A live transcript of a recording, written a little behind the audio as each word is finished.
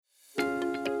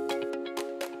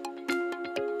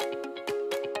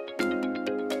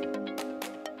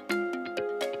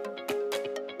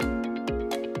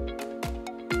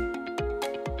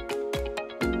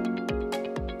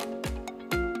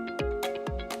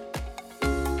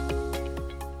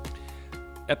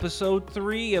Episode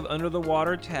 3 of Under the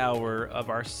Water Tower of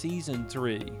our Season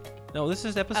 3. No, this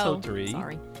is Episode 3.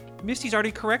 Sorry. Misty's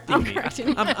already correcting me.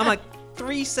 I'm like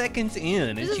 3 seconds in,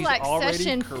 and This is she's like already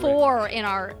session correct. 4 in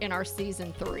our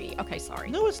Season 3. Okay, sorry.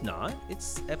 No, it's not.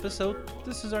 This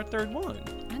is our third one.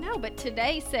 I know, but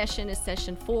today's session is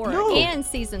session 4 No. and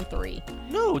Season 3.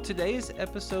 No, today is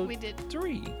Episode We did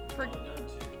 3.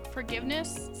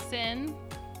 Forgiveness, sin.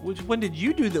 When did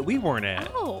you do that we weren't at?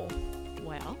 Oh,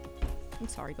 well, I'm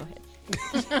sorry. Go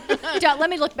ahead. Let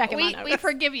me look back at my We notes.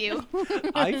 forgive you.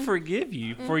 I forgive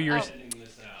you for your...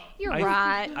 You're I-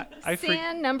 right. I for-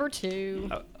 Sin number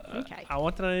 2. Okay. I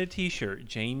want that on a t-shirt.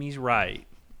 Jamie's right.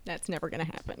 That's never going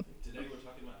to happen. Today we're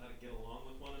talking about how to get along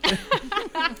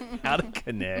with one another. How to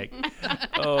connect.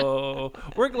 Oh,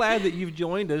 we're glad that you've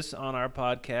joined us on our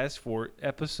podcast for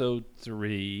Episode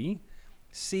 3,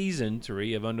 Season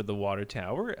 3 of Under the Water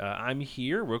Tower. I'm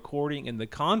here recording in the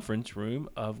conference room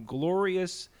of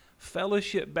Glorious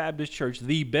Fellowship Baptist Church,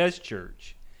 the best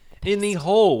church in the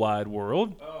whole wide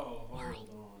world. Oh, hold on.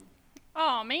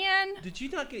 Oh man. Did you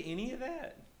not get any of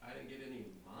that? I didn't get any of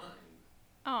mine.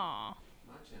 Oh.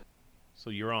 My channel. So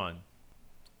you're on.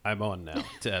 I'm on now.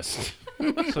 Test. So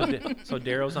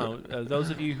Daryl's on. Those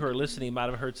of you who are listening might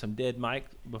have heard some dead mic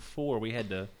before. We had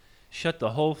to shut the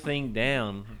whole thing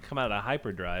down, come out of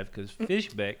hyperdrive because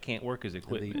Fishbeck can't work his The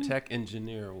equipment. tech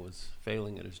engineer was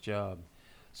failing at his job.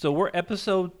 So we're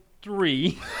Episode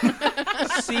 3,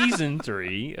 Season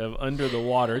 3 of Under the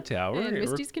Water Tower. And We're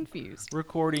Misty's confused.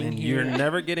 recording And here. you're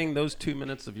never getting those 2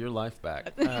 minutes of your life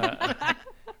back.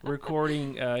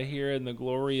 Recording here in the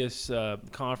glorious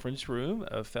conference room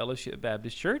of Fellowship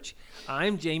Baptist Church.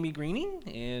 I'm Jamie Greening,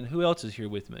 and who else is here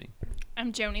with me?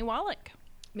 I'm Joni Wallach.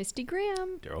 Misty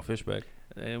Graham. Daryl Fishbeck.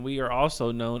 And we are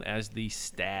also known as the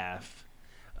staff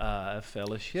of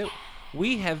Fellowship.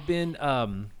 We have been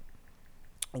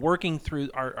working through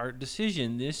our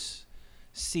decision this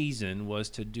season was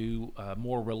to do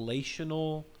more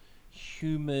relational,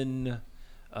 human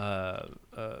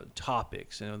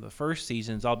topics. You know, the first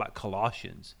season is all about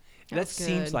Colossians. That That was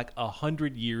seems good. like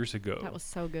 100 years ago. That was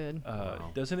so good.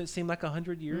 Wow. Doesn't it seem like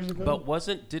 100 years ago?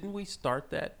 But didn't we start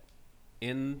that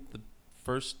in the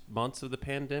first months of the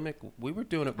pandemic? We were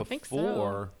doing it I think so.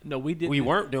 before. No, we didn't. We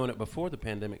weren't doing it before the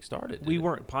pandemic started. We did it?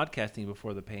 weren't podcasting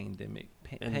before the pandemic.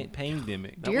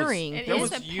 Pandemic. That was- During. It That is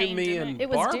was a you, me, and pandemic. It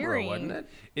was Barbara, during. wasn't it?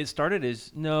 It started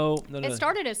as no. It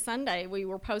started as Sunday. We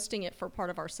were posting it for part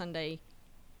of our Sunday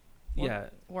Yeah,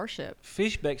 worship.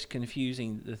 Fishbeck's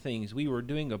confusing the things. We were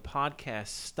doing a podcast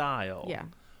style. Yeah.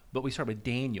 But we started with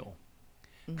Daniel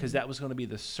because that was going to be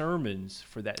the sermons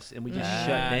for that, and we just shut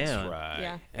That's down. right.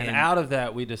 Yeah. And, And- out of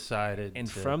that, we decided. And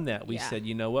to- from that, we Yeah. said,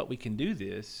 you know what, we can do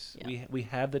this. Yeah. We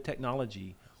have the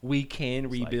technology. We can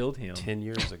it's like rebuild him. 10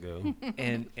 years ago.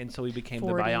 and so we became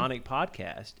 40. the Bionic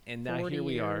Podcast, and now 40 here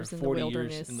we are, years in the 40 years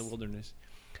wilderness. in the wilderness.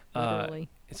 Literally.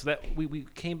 So that we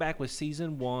came back with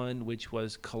season 1, which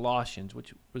was Colossians,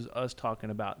 which was us talking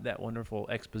about that wonderful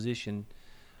exposition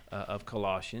of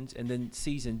Colossians, and then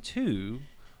season 2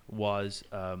 was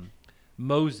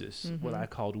Moses, what I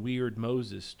called weird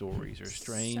Moses stories or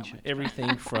strange, much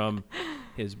everything from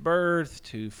his birth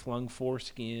to flung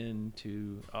foreskin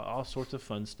to all sorts of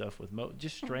fun stuff with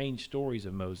just strange stories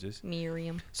of Moses.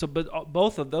 Miriam. So, but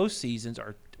both of those seasons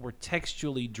were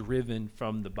textually driven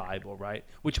from the Bible, right?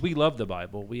 Which we love the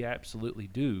Bible, we absolutely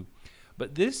do.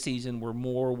 But this season, we're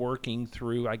more working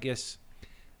through, I guess,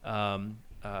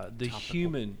 the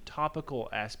human topical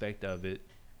aspect of it,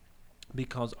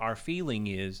 because our feeling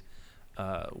is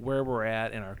where we're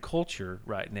at in our culture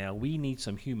right now, we need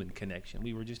some human connection.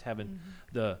 We were just having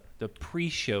the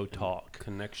pre-show talk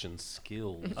Connection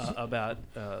skills. about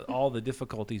all the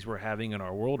difficulties we're having in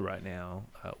our world right now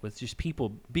with just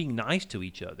people being nice to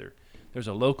each other. There's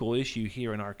a local issue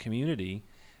here in our community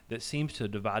that seems to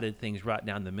have divided things right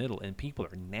down the middle, and people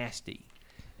are nasty,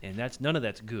 and none of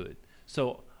that's good.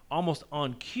 So almost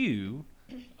on cue,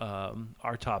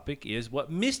 our topic is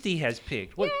what Misty has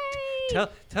picked.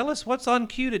 Tell us what's on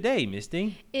cue today,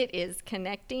 Misty. It is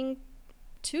connecting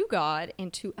to God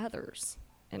and to others.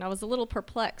 And I was a little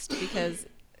perplexed because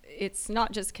it's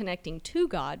not just connecting to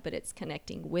God, but it's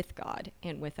connecting with God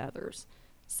and with others.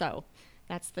 So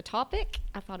that's the topic.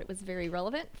 I thought it was very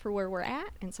relevant for where we're at,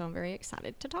 and so I'm very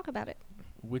excited to talk about it.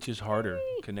 Which is harder,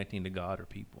 connecting to God or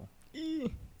people?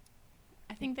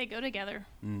 I think they go together.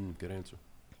 Good answer.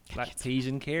 Like peas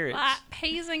and carrots, Like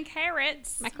peas and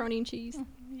carrots. Macaroni and cheese.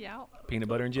 Yeah. peanut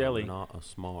butter and jelly. I'm not a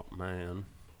smart man.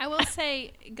 I will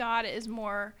say God is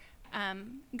more.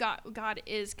 God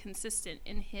is consistent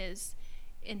in his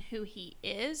in who he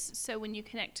is. So when you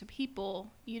connect to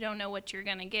people, you don't know what you're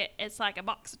going to get. It's like a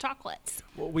box of chocolates.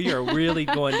 Well, we are really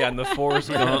going down the Forrest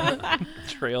Gump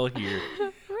trail here.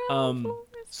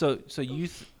 So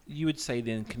you would say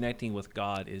then connecting with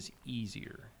God is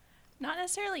easier. Not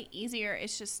necessarily easier.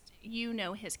 It's just you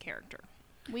know his character.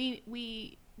 We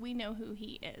know who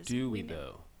he is. Do we know.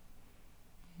 though?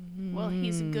 Well,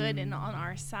 he's good and on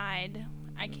our side.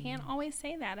 I can't always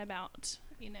say that about,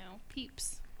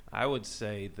 peeps. I would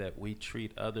say that we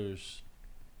treat others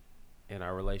in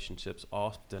our relationships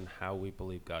often how we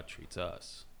believe God treats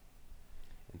us.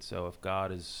 And so if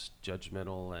God is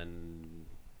judgmental and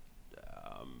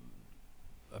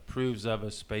approves of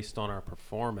us based on our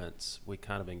performance, we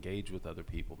kind of engage with other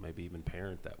people, maybe even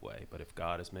parent that way. But if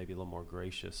God is maybe a little more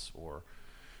gracious or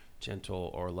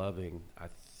gentle or loving, I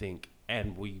think,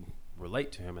 and we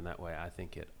relate to him in that way, I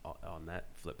think it, on that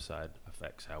flip side,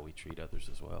 affects how we treat others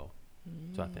as well.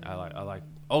 So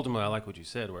ultimately I like what you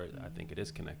said, where I think it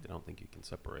is connected. I don't think you can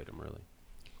separate them really.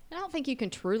 I don't think you can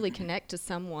truly connect to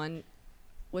someone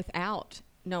without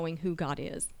knowing who God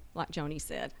is, like Joni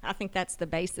said. I think that's the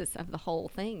basis of the whole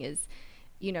thing is,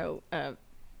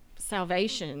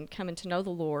 salvation, coming to know the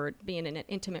Lord, being in an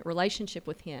intimate relationship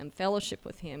with him, fellowship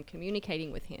with him,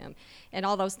 communicating with him, and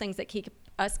all those things that keep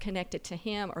us connected to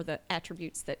him are the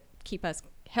attributes that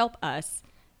help us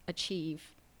achieve,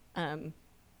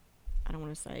 I don't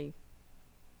want to say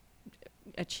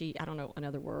achieve, I don't know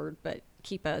another word, but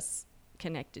keep us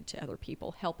connected to other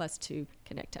people, help us to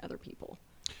connect to other people.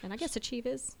 And I guess achieve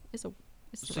is the So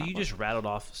right you word. just rattled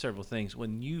off several things.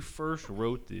 When you first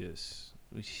wrote this,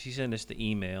 she sent us the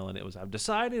email, and it was, I've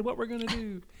decided what we're going to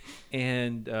do.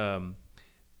 And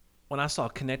when I saw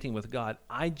connecting with God,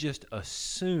 I just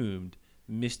assumed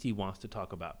Misty wants to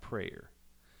talk about prayer.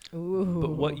 Ooh.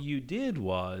 But what you did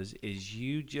is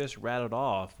you just rattled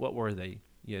off, what were they?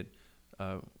 You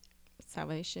had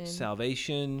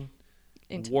salvation,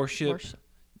 worship,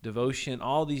 devotion,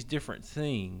 all these different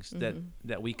things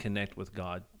that we connect with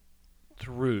God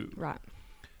through. Right.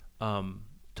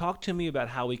 Talk to me about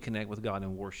how we connect with God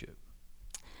in worship.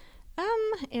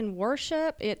 In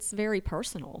worship, it's very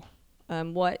personal.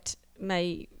 What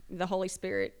the Holy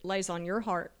Spirit lays on your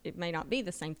heart, it may not be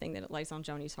the same thing that it lays on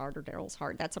Joni's heart or Daryl's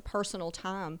heart. That's a personal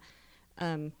time.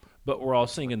 But we're all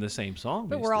singing the same song.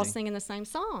 But we're all singing the same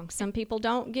song. Some people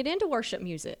don't get into worship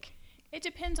music. It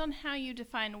depends on how you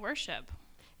define worship.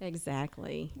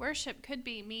 Exactly. Worship could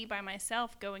be me by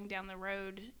myself going down the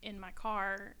road in my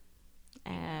car,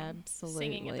 Absolutely.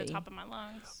 singing at the top of my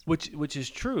lungs. Which is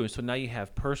true. So now you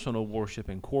have personal worship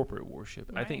and corporate worship.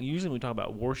 I think Right. usually when we talk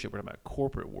about worship, we're talking about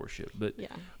corporate worship. But Yeah.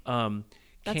 that's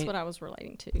That's what I was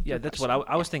relating to. Yeah, that's what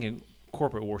I was thinking.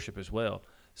 Corporate worship as well.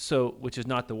 So, which is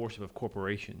not the worship of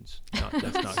corporations. That's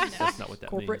not what that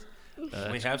Corporate. means.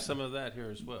 We have some of that here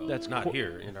as well. That's Not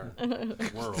here in our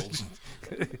world.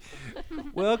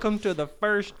 Welcome to the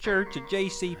First Church of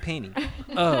J.C. Penney.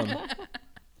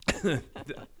 That's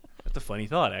a funny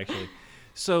thought, actually.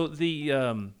 So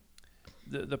the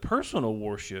personal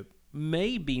worship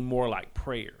may be more like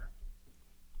prayer,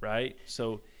 right?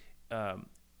 So, and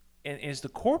is the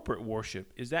corporate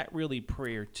worship, is that really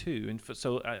prayer too? And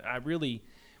so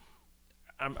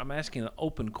I'm asking an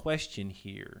open question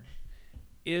here.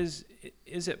 Is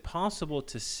it possible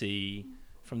to see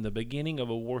from the beginning of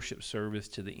a worship service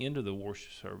to the end of the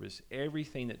worship service,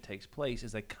 everything that takes place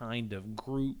is a kind of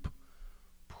group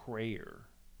prayer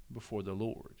before the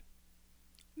Lord?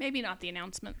 Maybe not the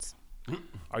announcements.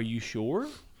 Are you sure?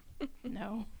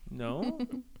 No. No?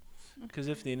 Because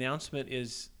if the announcement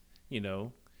is,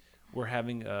 we're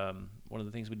having, one of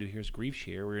the things we do here is grief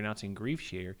share. We're announcing grief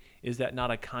share. Is that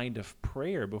not a kind of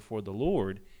prayer before the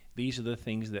Lord? These are the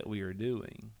things that we are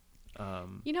doing.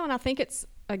 And I think it's,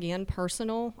 again,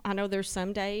 personal. I know there's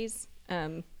some days,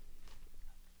 and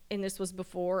this was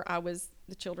before I was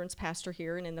the children's pastor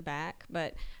here and in the back,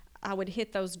 but I would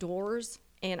hit those doors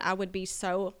and I would be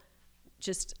so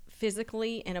just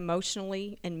physically and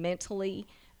emotionally and mentally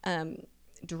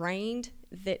drained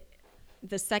that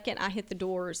the second I hit the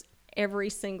doors, every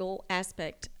single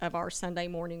aspect of our Sunday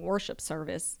morning worship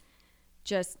service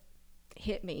just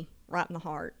hit me right in the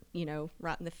heart,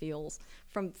 right in the feels.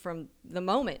 From the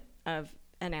moment of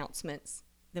announcements,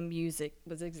 the music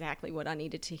was exactly what I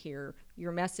needed to hear.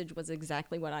 Your message was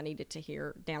exactly what I needed to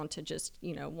hear, down to just,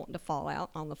 wanting to fall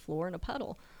out on the floor in a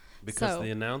puddle. Because So-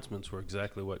 the announcements were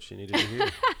exactly what she needed to hear.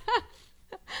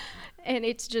 And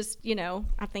it's just,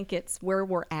 I think it's where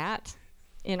we're at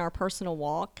in our personal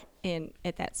walk and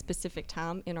at that specific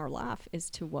time in our life as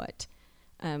to what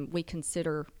we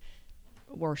consider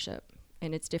worship.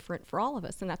 And it's different for all of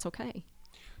us, and that's okay.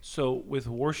 So with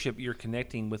worship, you're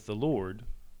connecting with the Lord,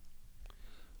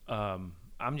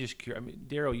 I'm just curious. I mean,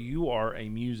 Daryl, you are a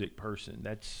music person.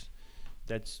 That's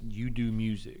you do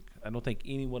music. I don't think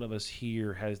any one of us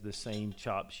here has the same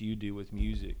chops you do with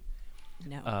music.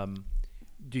 No.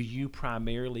 Do you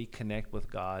primarily connect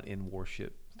with God in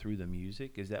worship through the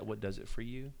music? Is that what does it for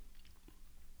you?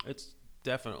 It's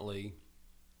definitely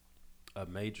a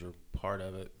major part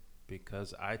of it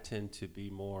because I tend to be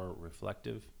more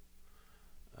reflective.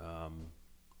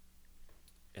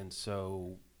 And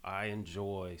so I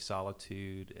enjoy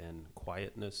solitude and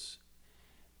quietness,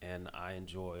 and I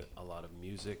enjoy a lot of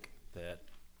music that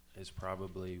is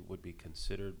probably would be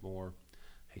considered more,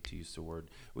 I hate to use the word,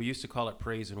 we used to call it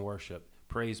praise and worship.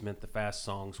 Praise meant the fast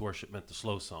songs, worship meant the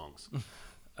slow songs.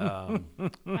 I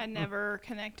never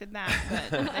connected that,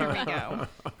 but there we go.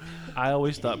 I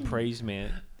always thought praise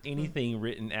meant anything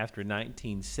written after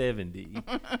 1970,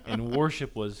 and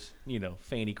worship was,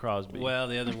 Fanny Crosby. Well,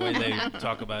 the other way they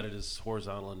talk about it is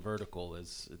horizontal and vertical,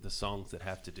 is the songs that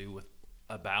have to do with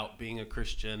about being a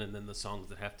Christian, and then the songs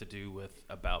that have to do with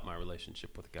about my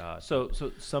relationship with God. So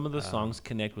some of the songs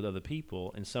connect with other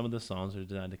people, and some of the songs are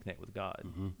designed to connect with God.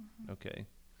 Mm-hmm. Okay.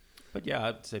 But yeah,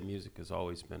 I'd say music has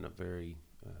always been a very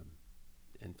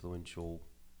influential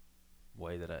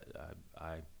way that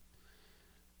I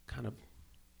kind of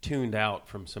tuned out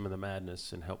from some of the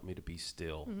madness and helped me to be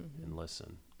still and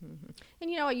listen. Mm-hmm.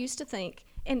 And I used to think,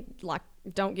 and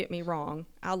don't get me wrong,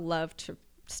 I love to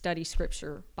study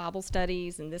scripture, Bible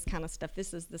studies, and this kind of stuff.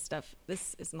 This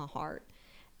is my heart.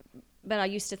 But I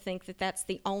used to think that that's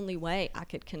the only way I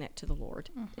could connect to the Lord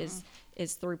is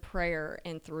through prayer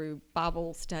and through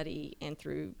Bible study and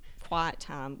through quiet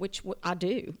time, which I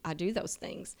do. I do those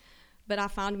things. But I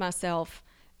find myself,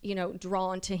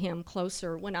 drawn to him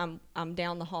closer when I'm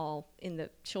down the hall in the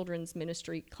children's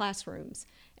ministry classrooms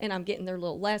and I'm getting their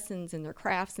little lessons and their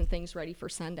crafts and things ready for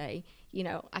Sunday.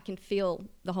 I can feel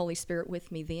the Holy Spirit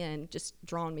with me then, just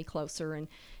drawing me closer. And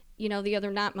the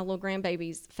other night, my little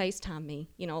grandbabies FaceTimed me.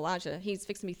 Elijah, he's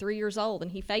fixing to be 3 years old,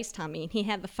 and he FaceTimed me, and he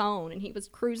had the phone, and he was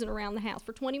cruising around the house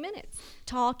for 20 minutes,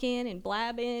 talking and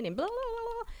blabbing and blah, blah,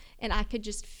 blah. And I could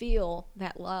just feel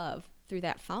that love through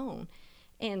that phone.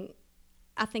 And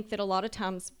I think that a lot of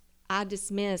times I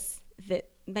dismiss that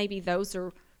maybe those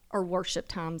are worship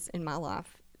times in my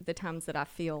life, the times that I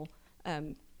feel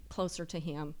closer to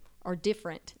him are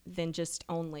different than just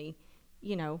only,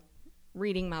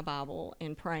 reading my Bible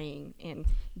and praying and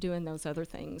doing those other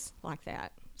things like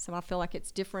that. So I feel like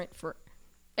it's different for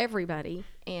everybody,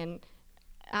 and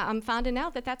I'm finding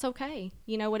out that that's okay.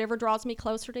 Whatever draws me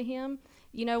closer to him,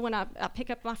 when I pick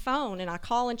up my phone and I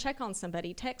call and check on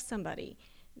somebody, text somebody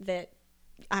that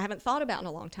I haven't thought about in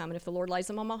a long time, and if the Lord lays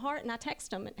them on my heart and I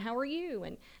text them, and how are you?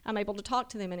 And I'm able to talk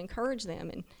to them and encourage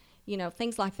them, and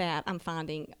things like that I'm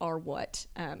finding are what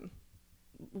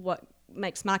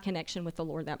makes my connection with the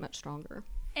Lord that much stronger.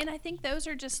 And I think those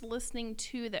are just listening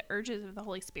to the urges of the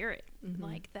Holy Spirit,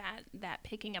 like that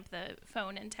picking up the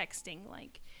phone and texting,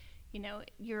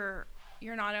 you're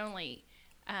not only,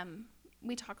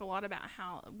 we talk a lot about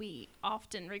how we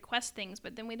often request things,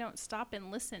 but then we don't stop and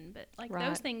listen. But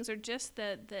those things are just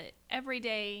the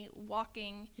everyday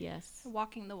walking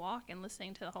the walk and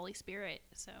listening to the Holy Spirit.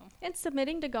 So, and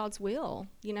submitting to God's will.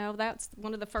 That's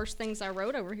one of the first things I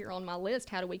wrote over here on my list.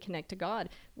 How do we connect to God?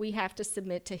 We have to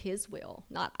submit to his will,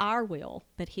 not our will,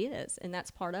 but his. And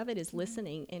that's part of it is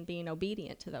listening and being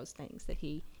obedient to those things that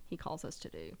he calls us to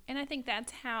do. And I think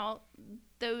that's how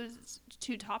those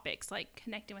two topics, like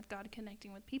connecting with God,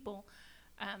 connecting with people,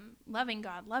 loving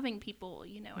God, loving people,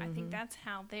 I think that's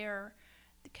how they're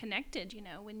connected.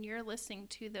 When you're listening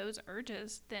to those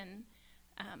urges, then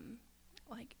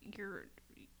you're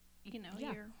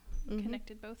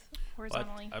connected both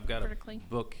horizontally, I've got vertically. A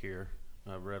book here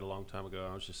I read a long time ago.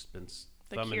 I was just been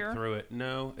The thumbing Cure? through it.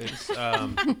 No, it's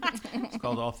it's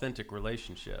called Authentic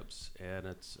Relationships, and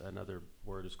it's another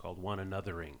word is called one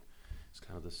anothering. It's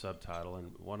kind of the subtitle,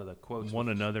 and one of the quotes. One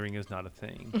anothering is not a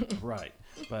thing. Right,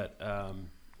 but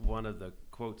one of the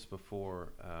quotes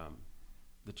before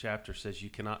the chapter says, "You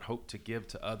cannot hope to give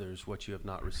to others what you have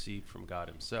not received from God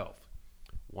Himself."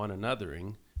 One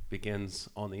anothering begins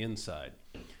on the inside,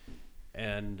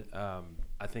 and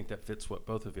I think that fits what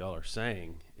both of y'all are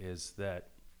saying. Is that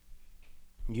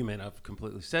you may not have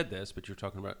completely said this, but you're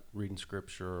talking about reading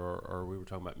scripture, or we were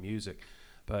talking about music,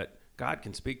 but God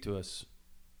can speak to us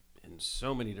in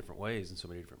so many different ways, in so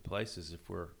many different places, if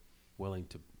we're willing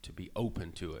to be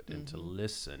open to it and to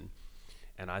listen.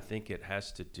 And I think it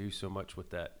has to do so much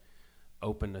with that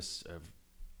openness of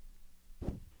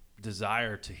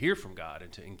desire to hear from God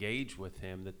and to engage with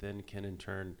Him that then can in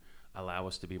turn allow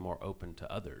us to be more open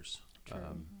to others.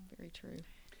 True. Very true.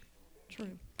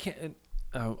 True.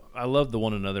 I love the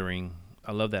one anothering.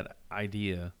 I love that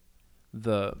idea.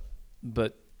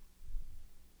 But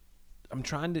I'm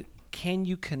trying to. Can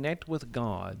you connect with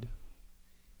God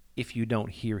if you don't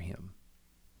hear Him?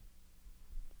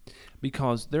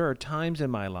 Because there are times in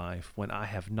my life when I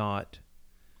have not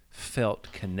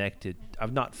felt connected.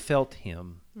 I've not felt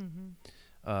Him.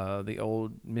 The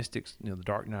old mystics, the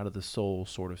dark night of the soul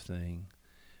sort of thing.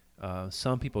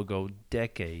 Some people go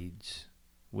decades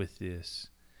with this.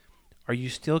 Are you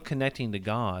still connecting to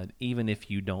God even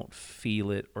if you don't feel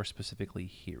it or specifically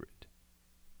hear it?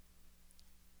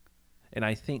 And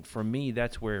I think for me,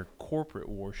 that's where corporate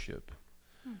worship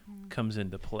comes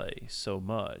into play so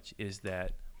much, is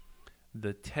that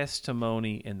the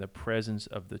testimony and the presence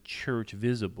of the church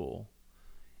visible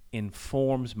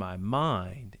informs my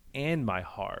mind and my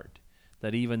heart,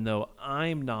 that even though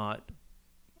I'm not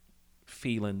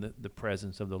feeling the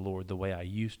presence of the Lord the way I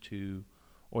used to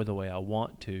or the way I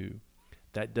want to,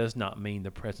 that does not mean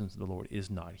the presence of the Lord is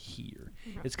not here.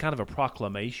 It's kind of a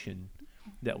proclamation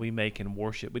that we make in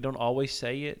worship. We don't always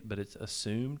say it, but it's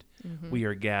assumed. We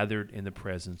are gathered in the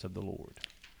presence of the Lord.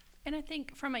 And I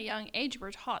think from a young age,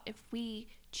 we're taught if we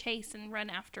chase and run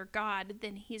after God,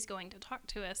 then He's going to talk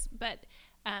to us. But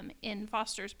in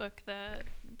Foster's book, the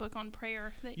book on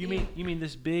prayer, that You mean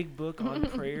this big book on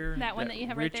prayer That one that you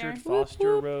have right there? Richard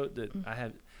Foster wrote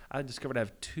that I discovered I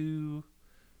have 2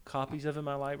 copies of in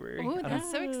my library. Oh, that's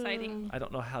so exciting. I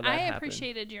don't know how that I happened.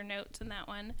 appreciated your notes in that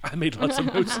one. I made lots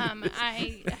of notes.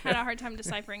 I had a hard time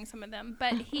deciphering some of them,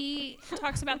 but he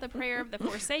talks about the prayer of the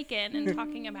forsaken and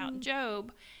talking about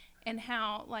Job and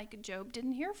how, like, Job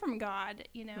didn't hear from God,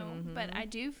 but I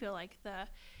do feel like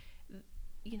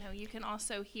you can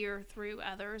also hear through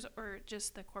others or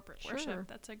just the corporate worship.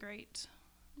 That's a great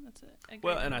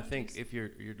Well, and I analogy. think if you're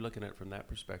looking at it from that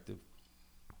perspective,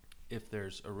 if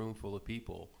there's a room full of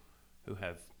people who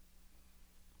have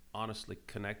honestly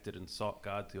connected and sought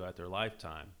God throughout their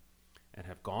lifetime and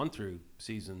have gone through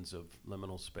seasons of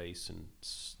liminal space and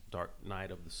dark night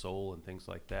of the soul and things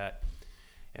like that,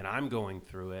 and I'm going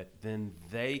through it, then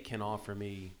they can offer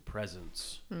me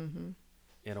presence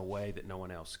in a way that no one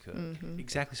else could.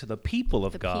 Exactly. So the people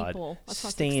of The God people. That's what I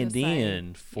was stand gonna say.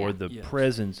 in for Yeah. the Yes.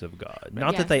 presence of God. Right.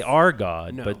 Not that they Yes. are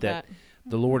God, No. but that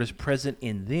the Lord is present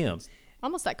in them.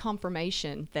 Almost that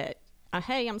confirmation that,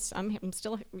 hey, I'm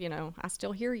still, I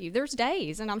still hear you. There's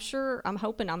days, and I'm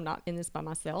hoping I'm not in this by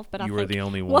myself, but You I are think the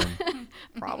only one.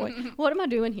 probably. What am I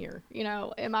doing here?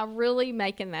 Am I really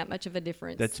making that much of a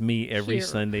difference? That's me every here?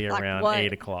 Sunday Like around what?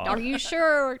 8 o'clock. Are you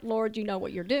sure, Lord, you know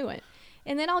what you're doing?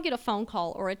 And then I'll get a phone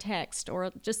call or a text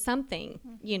or just something,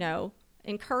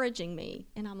 encouraging me.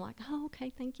 And I'm like, oh, okay,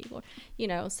 thank you, Lord.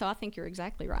 So I think you're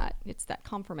exactly right. It's that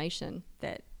confirmation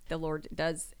that the Lord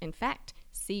does, in fact,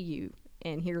 see you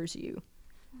and hears you.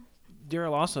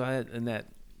 Daryl also had in that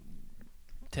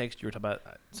text you were talking about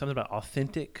something about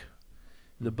authentic.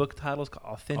 The book title is called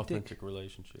Authentic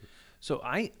relationship. So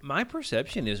my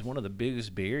perception is one of the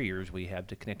biggest barriers we have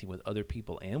to connecting with other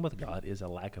people and with God is a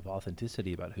lack of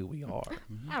authenticity about who we are.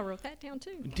 I wrote that down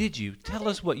too. Did you? Tell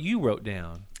us what you wrote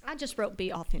down. I just wrote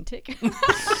be authentic.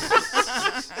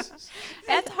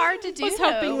 That's hard to do. I was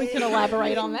hoping though. we could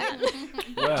elaborate on that.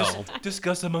 Well,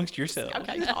 Discuss amongst yourselves.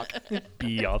 Okay, talk.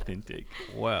 Be authentic.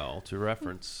 well, to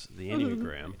reference the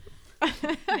Enneagram,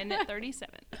 Minute 37.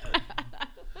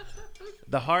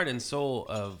 the heart and soul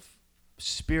of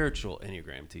spiritual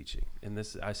Enneagram teaching, and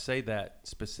this I say that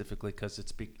specifically because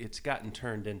it's gotten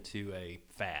turned into a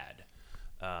fad.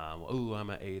 I'm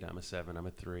an 8, I'm a 7, I'm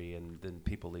a 3, and then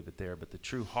people leave it there. But the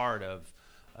true heart of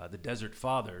the Desert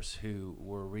Fathers who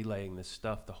were relaying this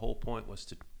stuff, the whole point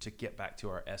was to get back to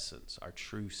our essence, our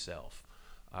true self,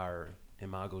 our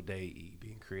imago Dei,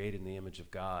 being created in the image of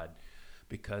God,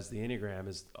 because the Enneagram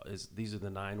is these are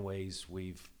the 9 ways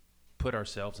we've put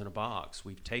ourselves in a box.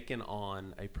 We've taken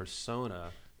on a persona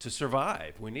to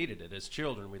survive. We needed it as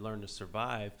children. We learned to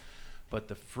survive, but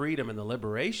the freedom and the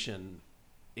liberation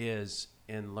is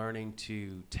in learning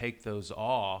to take those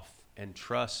off and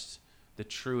trust the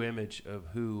true image of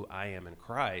who I am in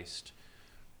Christ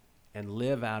and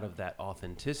live out of that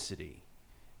authenticity.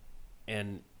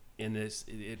 And in this,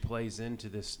 it plays into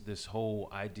this whole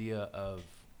idea of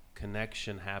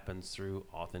connection happens through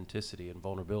authenticity and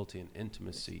vulnerability and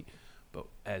intimacy. But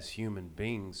as human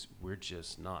beings, we're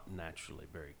just not naturally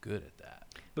very good at that.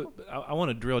 But I want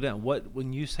to drill down.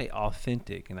 When you say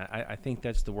authentic, and I think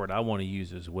that's the word I want to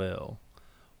use as well,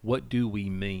 what do we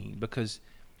mean? Because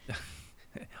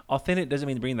authentic doesn't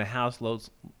mean bringing the house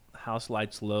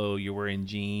lights low, you're wearing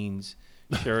jeans,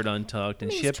 shirt untucked,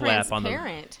 and It means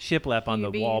shiplap on You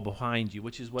the be wall behind you,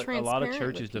 which is what a lot of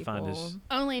transparent churches with define as. people.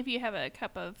 Only if you have a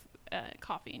cup of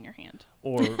coffee in your hand.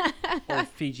 or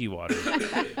Fiji water.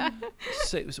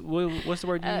 What's the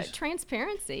word you use?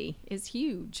 Transparency is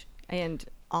huge, and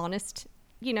honest.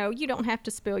 You know, you don't have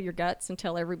to spill your guts and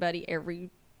tell everybody every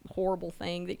horrible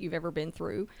thing that you've ever been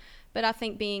through. But I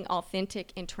think being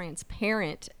authentic and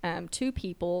transparent to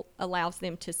people allows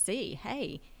them to see,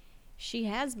 hey, she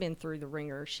has been through the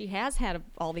ringer. She has had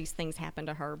all these things happen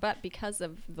to her. But because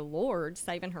of the Lord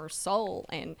saving her soul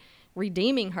and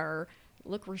redeeming her,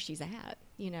 look where she's at,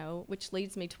 you know, which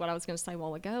leads me to what I was going to say a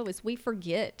while ago is we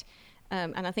forget,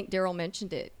 and I think Daryl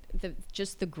mentioned it,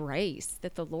 just the grace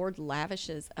that the Lord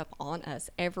lavishes upon us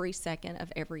every second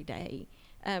of every day.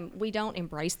 We don't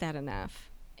embrace that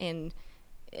enough. And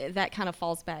that kind of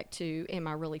falls back to, am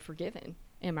I really forgiven?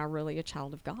 Am I really a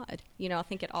child of God? You know, I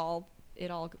think it all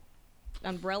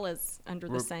umbrellas under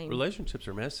the same. Relationships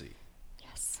are messy.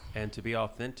 Yes. And to be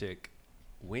authentic,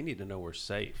 we need to know we're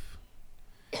safe.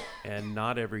 And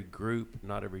not every group,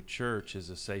 not every church is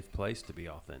a safe place to be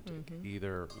authentic. Mm-hmm.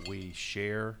 Either we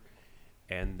share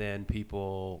and then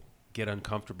people get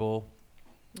uncomfortable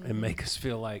and make us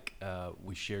feel like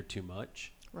we share too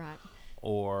much. Right.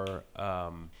 Or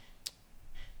I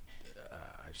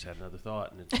just had another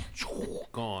thought and it's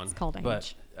gone. It's called age.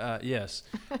 But yes.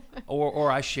 or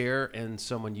I share and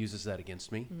someone uses that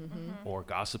against me or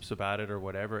gossips about it or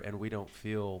whatever, and we don't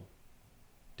feel,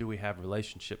 do we have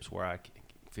relationships where I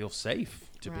feel safe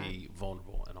to be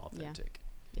vulnerable and authentic?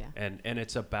 Yeah. And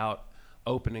it's about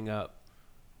opening up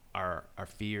our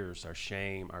fears, our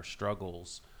shame, our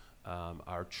struggles,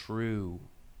 our true.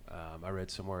 I read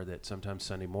somewhere that sometimes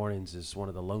Sunday mornings is one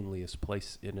of the loneliest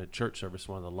place in a church service,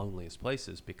 one of the loneliest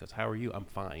places, because how are you? I'm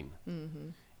fine. Mm-hmm.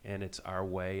 And it's our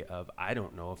way of, I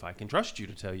don't know if I can trust you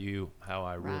to tell you how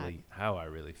I really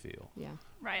feel. Yeah.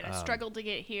 Right. I struggled to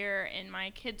get here, and my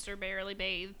kids are barely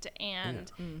bathed,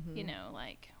 and you know,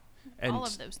 like And all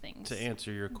of those things. To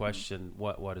answer your question,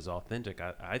 what is authentic?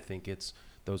 I think it's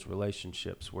those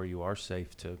relationships where you are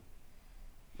safe to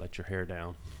let your hair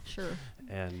down. Sure.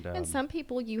 And some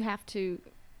people you have to,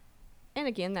 and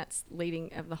again, that's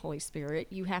leading of the Holy Spirit.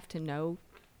 You have to know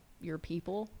your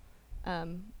people.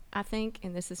 I think,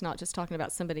 and this is not just talking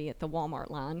about somebody at the Walmart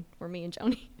line where me and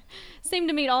Joni seem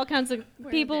to meet all kinds of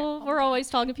people. We're always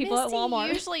talking to people Misty at Walmart.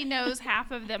 usually knows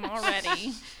half of them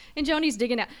already. And Joni's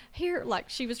digging out here, like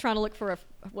she was trying to look for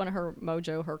one of her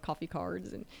Mojo, her coffee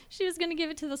cards, and she was going to give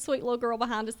it to the sweet little girl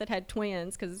behind us that had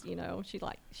twins because you know she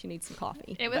needs some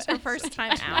coffee. It was her first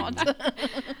time out.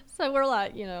 So we're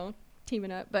like, you know,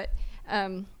 teaming up. But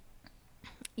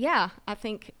yeah, I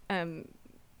think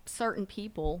certain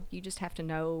people you just have to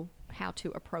know how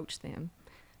to approach them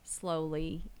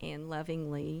slowly and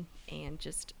lovingly and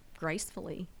just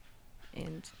gracefully.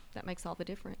 And that makes all the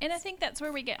difference. And I think that's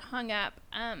where we get hung up.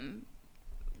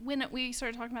 When we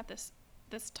started talking about this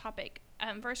topic,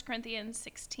 1 Corinthians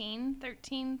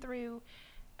 16:13 through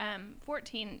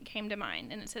 14 came to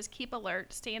mind. And it says, keep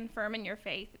alert, stand firm in your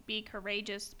faith, be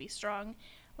courageous, be strong.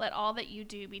 Let all that you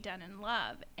do be done in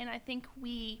love. And I think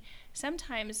we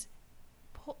sometimes,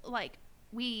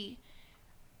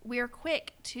 we're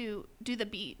quick to do the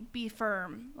be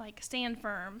firm, like stand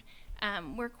firm.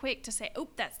 We're quick to say,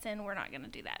 oop, that's sin, we're not going to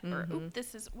do that. Or, oop,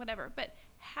 this is whatever. But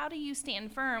how do you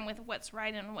stand firm with what's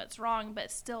right and what's wrong,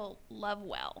 but still love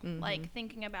well? Like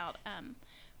thinking about,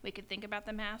 we could think about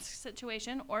the mask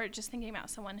situation, or just thinking about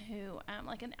someone who,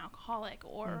 like an alcoholic,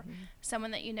 or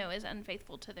someone that you know is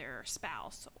unfaithful to their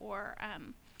spouse, or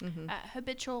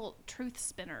habitual truth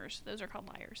spinners. Those are called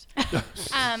liars.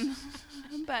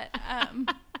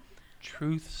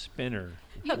 Truth spinner.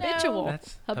 Habitual.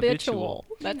 That's habitual.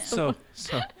 That's so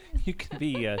you can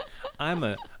be I'm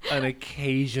an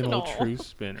occasional truth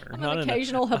spinner. I'm an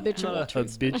occasional habitual not a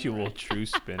truth spinner. habitual truth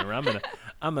spinner.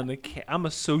 I'm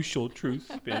a social truth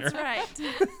spinner. That's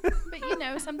right. But you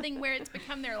know, something where it's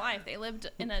become their life. They lived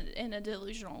in a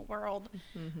delusional world.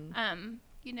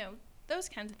 You know, those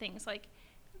kinds of things, like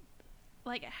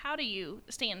how do you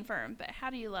stand firm, but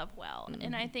how do you love well?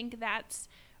 And I think that's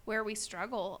where we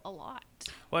struggle a lot.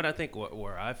 Well, and I think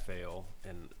where I fail,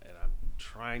 and I'm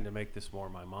trying to make this more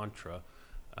my mantra,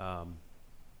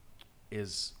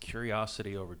 is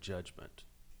curiosity over judgment.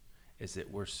 Is that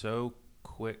we're so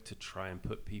quick to try and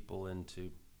put people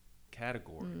into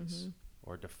categories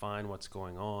or define what's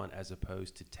going on, as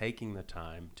opposed to taking the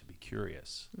time to be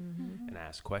curious and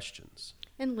ask questions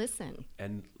And listen.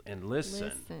 and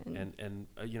listen. And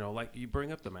you know, like you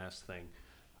bring up the mask thing.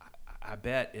 I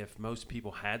bet if most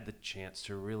people had the chance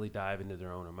to really dive into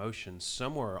their own emotions,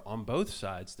 somewhere on both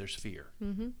sides there's fear,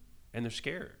 and they're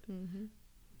scared.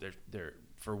 They're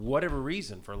for whatever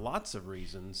reason, for lots of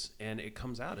reasons, and it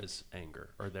comes out as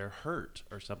anger or they're hurt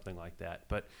or something like that.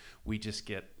 But we just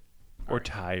get Or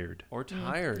tired.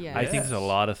 tired. Yeah. I think there's a Yes.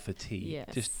 lot of fatigue.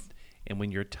 Yes. And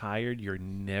when you're tired, you're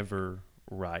never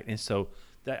right. And so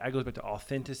that I goes back to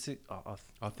authenticity.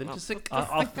 Authentic.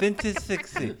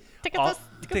 Authenticity.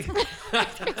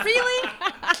 Really?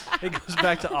 It goes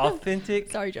back to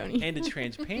authentic Sorry, Joni. and to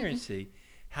transparency.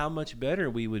 How much better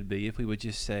we would be if we would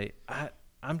just say,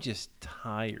 I'm just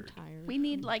tired. We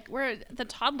need we're the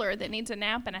toddler that needs a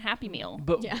nap and a Happy Meal.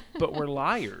 But Yeah. but we're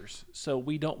liars, so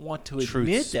we don't want to Truth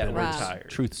admit that spinners. we're Right. tired.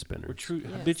 Truth spinners. We're true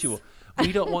Yes. habitual.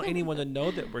 We don't want anyone to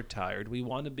know that we're tired. We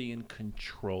want to be in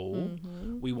control.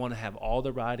 We want to have all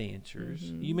the right answers.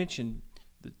 You mentioned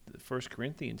the 1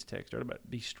 Corinthians text right about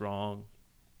be strong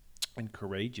and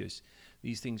courageous.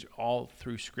 These things are all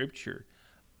through Scripture.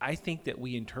 I think that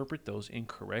we interpret those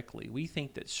incorrectly. We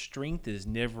think that strength is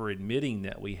never admitting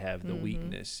that we have the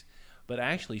weakness, but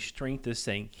actually strength is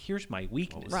saying, "Here's my What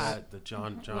weakness." was Right. that? The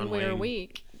John When Wayne we're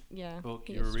weak. Yeah. book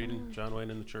he you were is reading? strong. John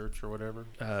Wayne in the church or whatever.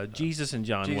 Jesus and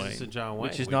John Jesus Wayne, and John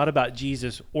which Wayne. is not about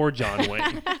Jesus or John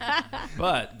Wayne.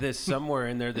 But there's somewhere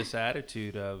in there this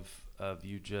attitude of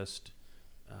you just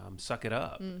suck it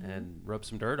up and rub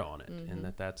some dirt on it, and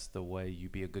that's the way you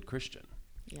be a good Christian.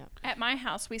 Yeah. At my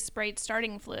house, we sprayed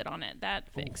starting fluid on it. That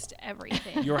fixed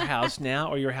everything. Your house now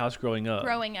or your house growing up?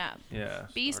 Growing up. Yeah.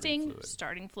 Bee sting, fluid.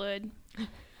 starting fluid.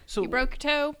 So You broke a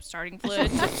toe, starting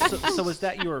fluid. so is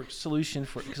that your solution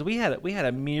for? Because we had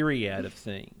a myriad of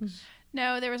things.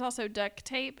 No, there was also duct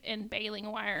tape and baling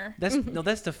wire.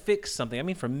 That's to fix something. I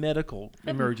mean, for medical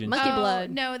emergency. Monkey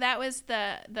blood. No, that was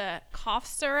the cough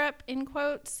syrup in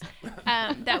quotes.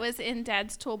 That was in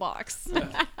Dad's toolbox.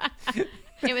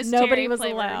 It was Nobody cherry was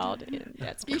flavored. allowed.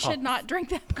 That's You should not drink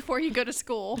that before you go to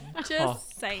school.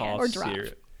 Just saying. Cough Or drive.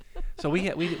 syrup. So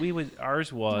we would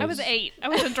ours was I was 8. I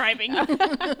wasn't driving.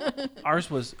 ours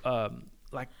was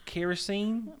like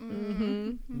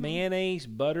kerosene, mayonnaise,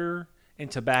 butter,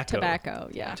 and tobacco. Tobacco.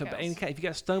 Yeah. If you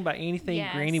got stung by anything,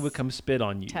 Yes. Granny would come spit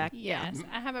on you. Yes,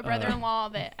 I have a brother-in-law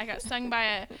that I got stung by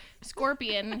a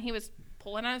scorpion, and he was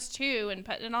pulling on his chew and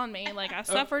putting it on me. Like, I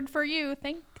suffered for you.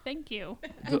 Thank you.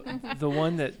 The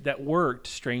one that worked,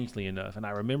 strangely enough, and I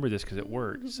remember this because it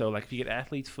worked. So, like, if you get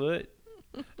athlete's foot,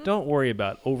 don't worry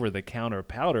about over-the-counter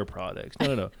powder products.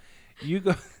 No. You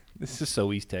go. This is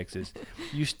so East Texas.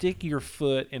 You stick your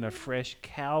foot in a fresh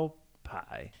cow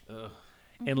pie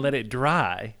and let it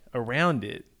dry around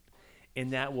it,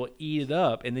 and that will eat it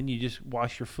up. And then you just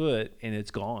wash your foot, and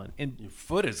it's gone. And Your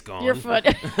foot is gone. Your foot.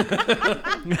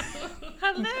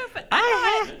 Hello, but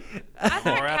I thought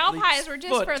Poor cow athlete's pies were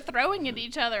just foot. for throwing at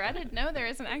each other. I didn't know there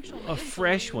was an actual. a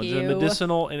fresh one, the Ew.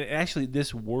 medicinal, and actually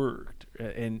this worked,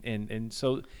 and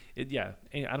so yeah.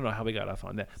 And I don't know how we got off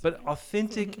on that, but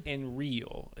authentic and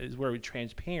real is where we're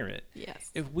transparent. Yes.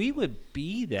 If we would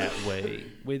be that way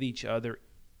with each other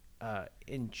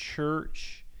in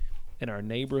church, in our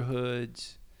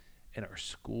neighborhoods, in our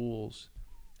schools,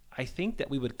 I think that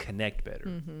we would connect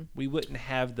better. We wouldn't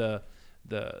have the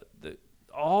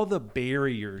all the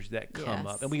barriers that come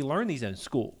Yes. up, and we learn these in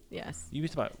school. Yes. You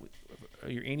used about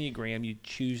your Enneagram, you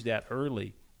choose that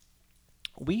early.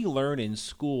 We learn in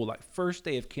school, like first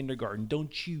day of kindergarten,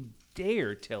 don't you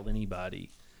dare tell anybody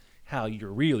how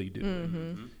you're really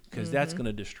doing, because that's going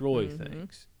to destroy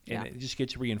things. And Yeah. it just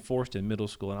gets reinforced in middle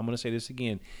school. And I'm going to say this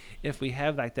again. If we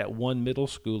have like that one middle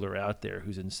schooler out there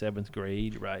who's in 7th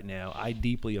grade right now, I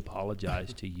deeply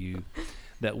apologize to you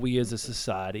that we as a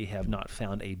society have not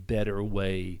found a better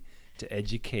way to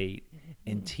educate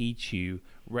and teach you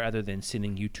rather than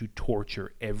sending you to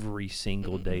torture every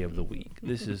single day of the week.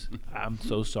 This is, I'm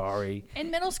so sorry.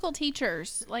 And middle school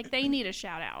teachers, like, they need a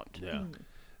shout out. Yeah.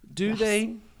 Do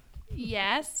they?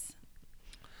 Yes.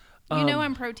 You know Um,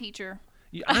 I'm pro teacher.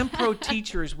 Yeah, I'm pro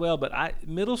teacher as well, but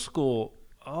middle school,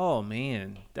 oh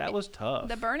man, that was tough.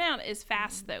 The burnout is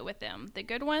fast though with them. The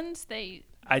good ones,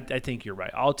 I think you're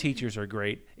right. All teachers are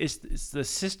great. It's the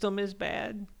system is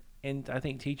bad, and I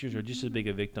think teachers are just as big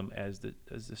a victim as the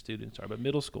students are. But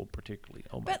middle school particularly.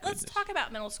 Oh my But let's goodness. talk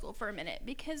about middle school for a minute,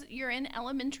 because you're in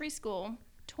elementary school,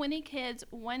 20 kids,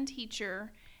 one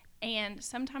teacher, and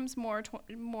sometimes more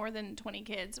than 20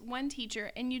 kids, one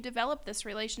teacher, and you develop this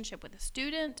relationship with the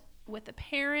student, with the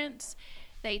parents.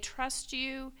 They trust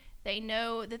you. They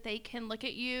know that they can look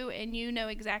at you and you know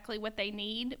exactly what they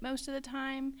need most of the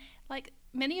time. Like,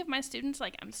 many of my students,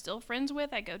 like, I'm still friends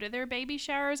with. I go to their baby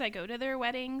showers. I go to their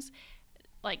weddings.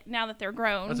 Like, now that they're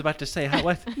grown. I was about to say, how,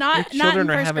 what, Not your children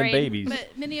not in are first having grade, babies. but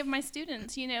many of my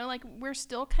students, like, we're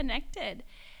still connected.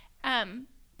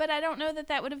 But I don't know that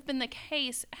that would have been the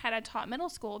case had I taught middle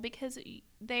school, because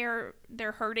they're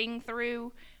herding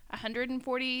through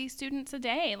 140 students a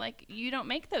day. Like, you don't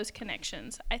make those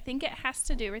connections. I think it has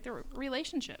to do with the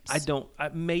relationships. I don't.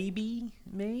 Maybe.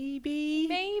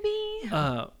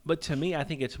 But to me, I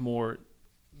think it's more.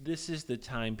 This is the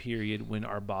time period when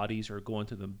our bodies are going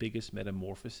through the biggest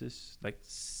metamorphosis, like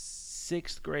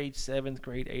 6th grade, 7th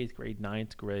grade, 8th grade,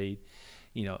 9th grade.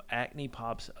 Acne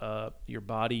pops up, your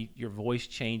body, your voice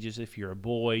changes. If you're a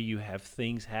boy, you have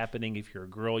things happening. If you're a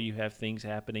girl, you have things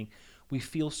happening. We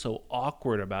feel so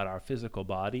awkward about our physical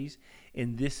bodies,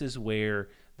 and this is where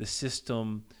the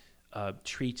system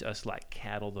treats us like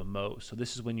cattle the most. So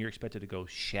this is when you're expected to go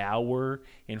shower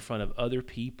in front of other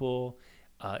people.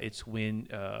 It's when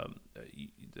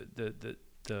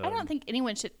I don't think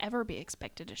anyone should ever be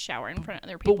expected to shower in front of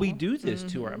other people. But we do this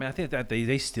to her. I mean, I think that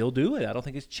they still do it. I don't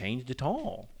think it's changed at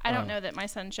all. I don't know that my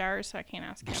son showers, so I can't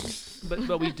ask him.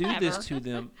 But we do this to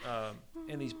them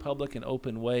in these public and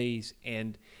open ways,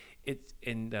 and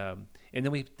then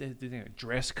we do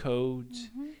dress codes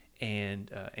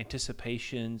and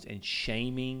anticipations and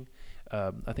shaming.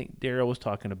 I think Daryl was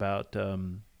talking about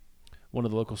one of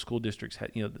the local school districts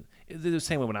had the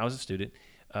same way when I was a student.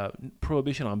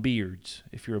 Prohibition on beards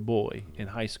if you're a boy in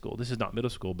high school. This is not middle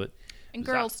school, but and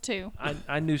girls too.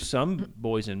 I knew some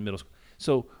boys in middle school.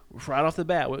 So right off the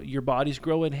bat, your body's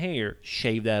growing hair,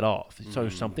 shave that off. So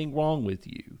there's something wrong with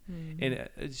you. And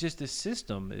it's just the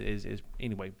system is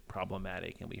anyway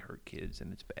problematic, and we hurt kids,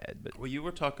 and it's bad. But Well, you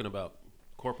were talking about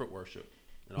corporate worship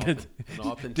and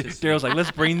authenticity. Daryl's like,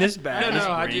 let's bring this back.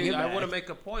 I want to make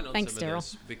a point on Thanks, some of Daryl.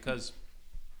 this, because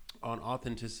on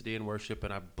authenticity and worship,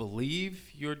 and I believe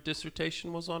your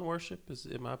dissertation was on worship.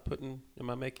 Am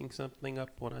I making something up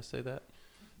when I say that?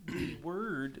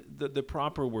 The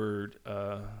proper word.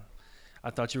 I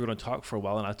thought you were going to talk for a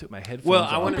while, and I took my headphones Well,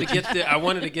 off. I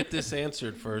wanted to get this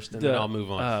answered first, and then I'll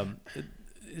move on.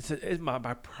 It's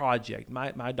my project.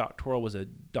 My doctoral was a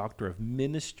doctor of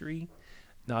ministry,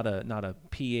 not a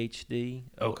PhD.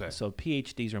 Okay. So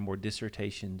PhDs are more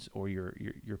dissertations or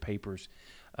your papers.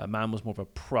 Mine was more of a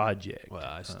project. Well,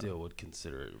 I still would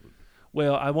consider it.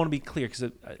 Well, I want to be clear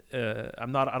because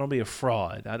I'm not. I don't be a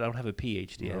fraud. I don't have a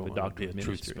PhD. I have a doctor of truth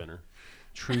ministry. spinner.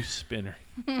 Truth spinner.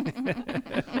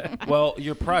 Well,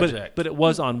 your project, but it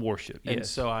was on worship. and Yes.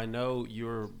 so I know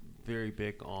you're very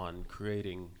big on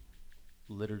creating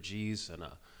liturgies and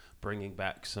bringing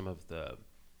back some of the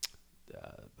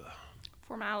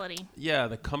Formality.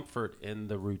 the comfort in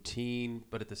the routine,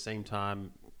 but at the same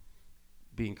time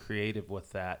being creative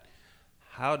with that.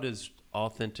 How does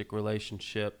authentic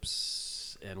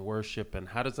relationships and worship, and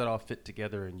how does that all fit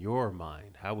together in your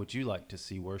mind? How would you like to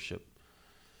see worship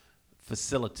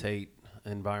facilitate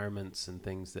environments and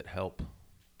things that help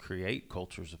create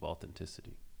cultures of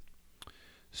authenticity?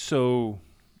 So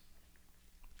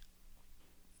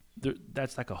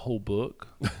that's like a whole book.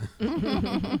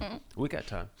 We got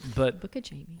time. But Book of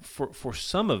Jamie. for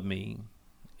some of me,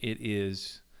 it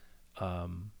is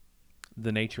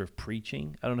the nature of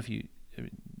preaching. I don't know if you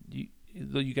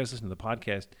guys listen to the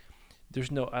podcast.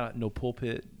 There's no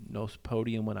pulpit, no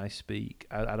podium when I speak.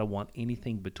 I don't want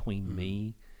anything between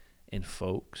me and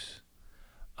folks.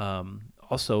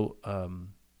 Also,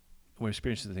 we're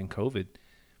experiencing this in COVID.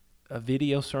 A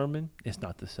video sermon is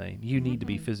not the same. You need to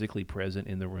be physically present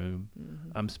in the room.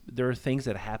 There are things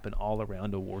that happen all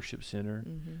around a worship center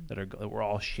that we're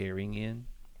all sharing in.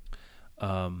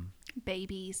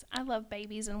 Babies. I love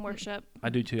babies in worship. I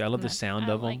do too. I love the sound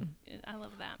of them. I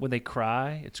love that. When they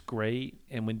cry, it's great.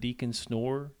 And when deacons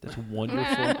snore, that's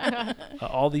wonderful.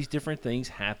 All these different things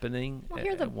happening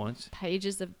at once.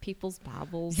 Pages of people's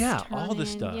Bibles. Yeah, all the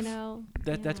turning,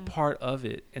 stuff. That's part of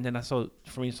it. And then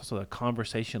for me, it's also the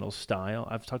conversational style.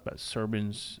 I've talked about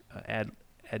sermons ad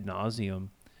nauseum,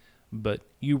 but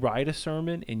you write a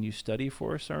sermon and you study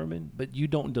for a sermon, but you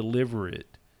don't deliver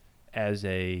it as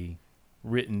a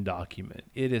written document.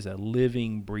 It is a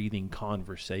living, breathing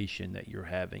conversation that you're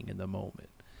having in the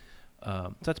moment.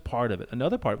 So that's part of it.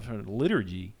 Another part of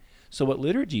liturgy. So what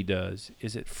liturgy does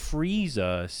is it frees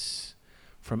us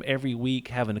from every week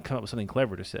having to come up with something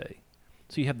clever to say.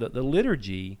 So you have the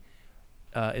liturgy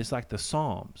is like the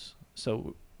Psalms.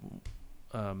 So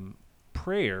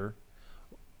prayer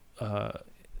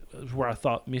is where I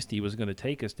thought Misty was going to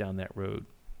take us down that road.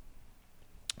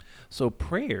 So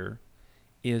prayer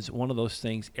is one of those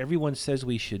things everyone says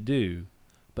we should do,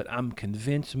 but I'm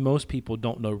convinced most people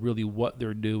don't know really what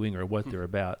they're doing or what they're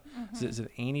about. Is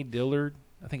it Annie Dillard?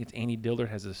 I think it's Annie Dillard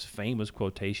has this famous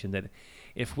quotation that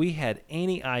if we had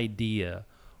any idea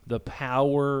the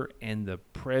power and the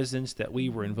presence that we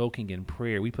were invoking in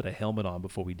prayer, we put a helmet on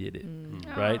before we did it,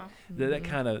 right? Oh. That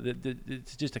kind of,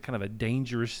 it's just a kind of a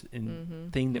dangerous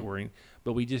thing that we're in,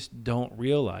 but we just don't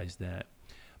realize that.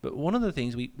 But one of the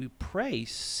things we pray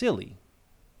silly.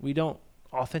 We don't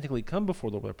authentically come before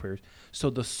the Lord with our prayers. So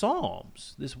the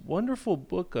Psalms, this wonderful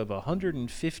book of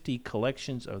 150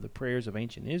 collections of the prayers of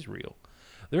ancient Israel,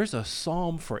 there's a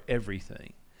psalm for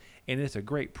everything. And it's a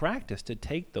great practice to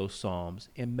take those psalms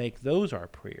and make those our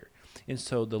prayer. And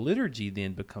so the liturgy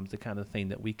then becomes the kind of thing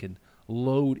that we can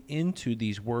load into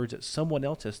these words that someone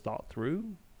else has thought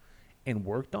through and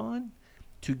worked on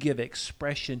to give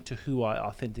expression to who I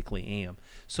authentically am.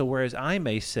 So whereas I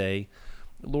may say,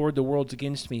 Lord, the world's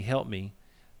against me, help me,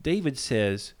 David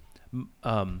says,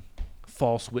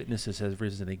 false witnesses have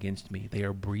risen against me. They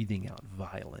are breathing out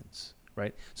violence.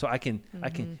 Right, so I can,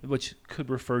 which could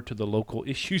refer to the local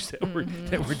issues that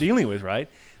we're dealing with, right?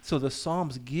 So the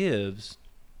Psalms gives,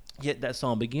 yet that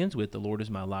psalm begins with, "The Lord is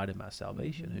my light and my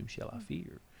salvation; whom shall I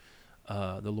fear?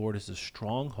 The Lord is the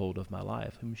stronghold of my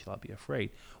life; whom shall I be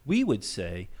afraid?" We would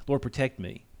say, "Lord, protect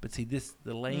me," but see,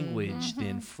 the language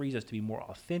then frees us to be more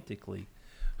authentically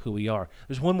who we are.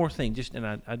 There's one more thing,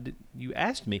 you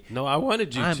asked me. No, I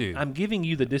wanted you to. I'm giving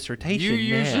you the dissertation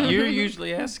now. You're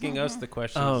usually asking us the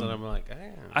questions, and I'm like,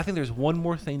 I think there's one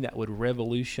more thing that would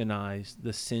revolutionize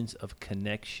the sense of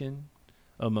connection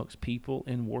amongst people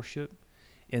in worship,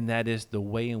 and that is the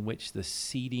way in which the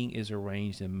seating is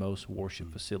arranged in most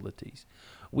worship facilities.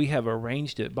 We have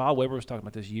arranged it. Bob Weber was talking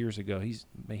about this years ago.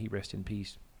 May he rest in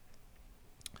peace.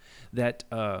 That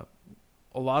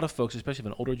a lot of folks, especially of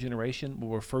an older generation, will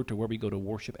refer to where we go to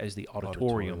worship as the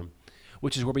auditorium.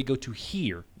 Which is where we go to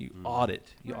hear. You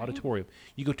auditorium.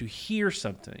 You go to hear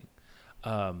something.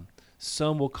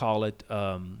 Some will call it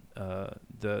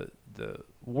the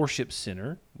worship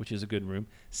center, which is a good room.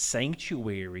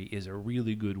 Sanctuary is a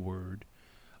really good word.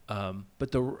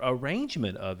 But the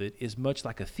arrangement of it is much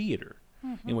like a theater,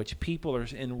 in which people are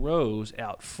in rows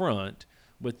out front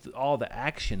with all the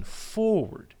action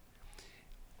forward.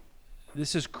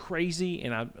 This is crazy,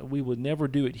 and we would never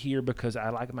do it here because I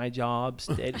like my job.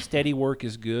 Steady work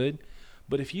is good.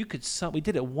 But if you could, we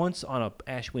did it once on a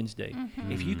Ash Wednesday.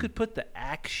 If you could put the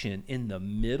action in the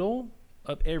middle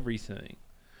of everything,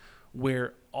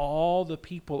 where all the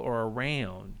people are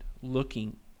around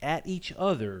looking at each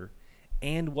other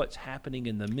and what's happening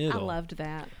in the middle. I loved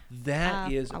that. I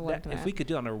loved that. If we could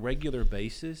do it on a regular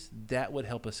basis, that would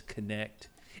help us connect.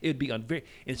 It would be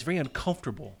it's very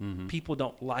uncomfortable. People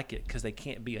don't like it because they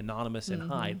can't be anonymous and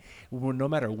hide. Well, no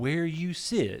matter where you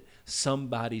sit,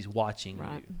 somebody's watching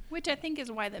you. Which I think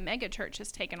is why the mega church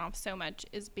has taken off so much,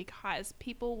 is because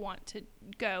people want to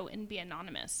go and be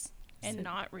anonymous and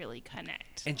not really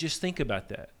connect. And just think about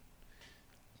that.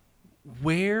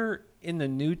 Where in the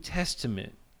New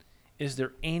Testament is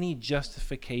there any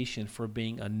justification for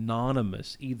being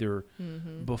anonymous, either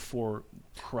before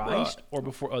Christ or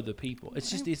before other people? It's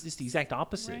just the exact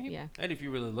opposite. Right. Yeah. And if you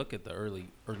really look at the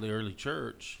early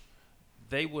church,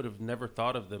 they would have never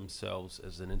thought of themselves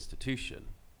as an institution.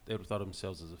 They would have thought of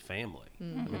themselves as a family. I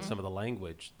mean, some of the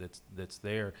language that's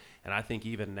there. And I think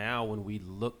even now when we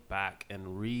look back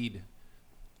and read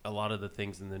a lot of the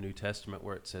things in the New Testament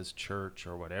where it says church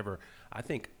or whatever, I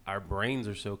think our brains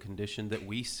are so conditioned that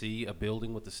we see a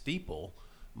building with a steeple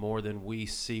more than we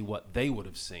see what they would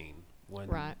have seen when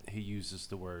he uses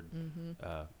the word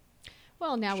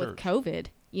Well, now church. with COVID,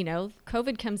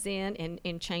 COVID comes in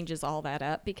and changes all that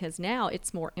up, because now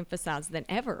it's more emphasized than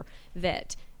ever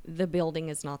that the building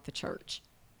is not the church,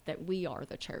 that we are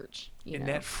the church. And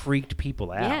that freaked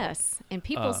people out. Yes, and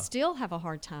people still have a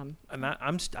hard time. And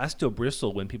I still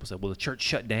bristle when people say, well, the church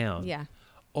shut down. Yeah.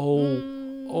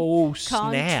 Oh,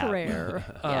 snap. Contraire.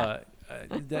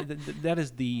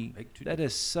 That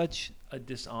is such a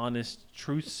dishonest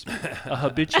truth, a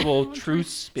habitual truth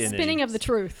spinning. Spinning of the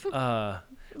truth.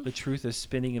 The truth is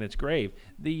spinning in its grave.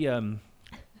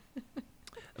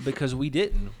 Because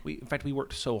in fact, we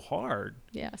worked so hard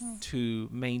Yes. to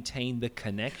maintain the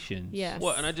connections. Yes.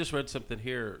 Well, and I just read something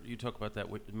here. You talk about that,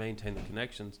 maintain the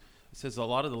connections. It says a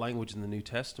lot of the language in the New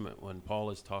Testament, when Paul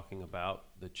is talking about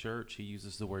the church, he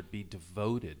uses the word be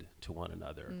devoted to one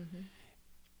another.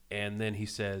 And then he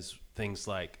says things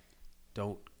like,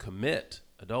 don't commit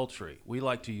adultery. We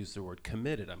like to use the word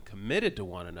committed. I'm committed to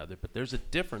one another, but there's a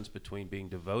difference between being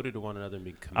devoted to one another and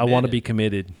being committed. I want to be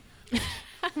committed.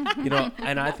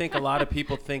 And I think a lot of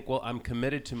people think, well, I'm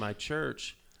committed to my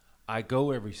church. I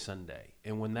go every Sunday.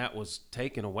 And when that was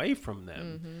taken away from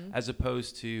them, as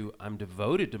opposed to I'm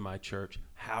devoted to my church,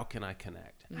 how can I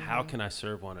connect? How can I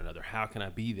serve one another? How can I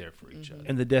be there for each other?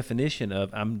 And the definition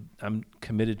of I'm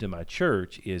committed to my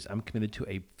church is I'm committed to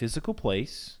a physical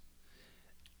place,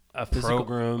 a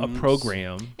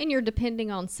program. And you're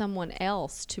depending on someone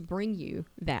else to bring you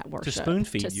that worship. spoon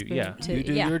feed you, yeah. You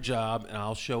do your job, and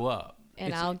I'll show up.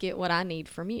 And I'll get what I need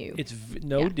from you. It's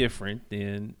no different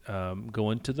than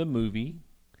going to the movie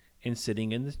and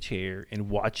sitting in the chair and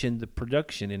watching the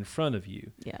production in front of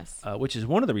you. Yes. Which is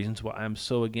one of the reasons why I'm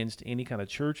so against any kind of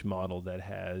church model that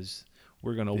has,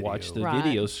 we're going to watch the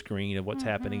video screen of what's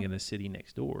happening in the city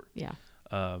next door. Yeah.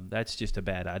 That's just a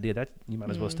bad idea. That you might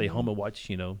as well stay home and watch,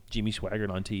 Jimmy Swaggart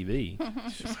on TV.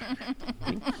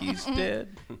 He's dead.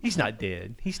 He's not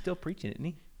dead. He's still preaching, isn't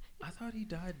he? I thought he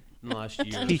died last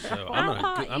year. So I'm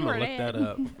gonna look that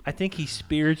up. I think he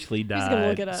spiritually gonna died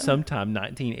look it up. sometime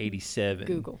 1987.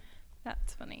 Google.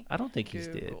 That's funny. I don't think he's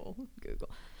dead. Google.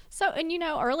 So, and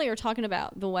earlier talking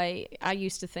about the way I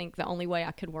used to think the only way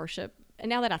I could worship, and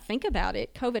now that I think about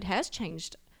it, COVID has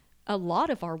changed a lot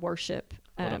of our worship.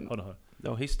 Hold on.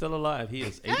 No, he's still alive. He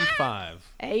is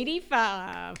 85.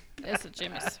 85. It's a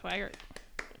Jimmy Swaggart.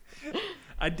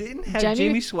 I didn't have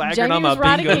Jamie Swaggart on was my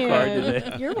right bingo again. card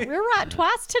today. You're right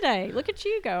twice today. Look at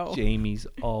you go. Jamie's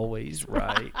always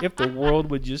right. If the world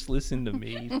would just listen to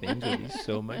me, things would be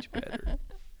so much better.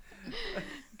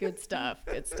 Good stuff.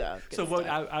 Good stuff. So what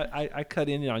I cut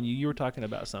in on you. You were talking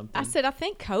about something. I said I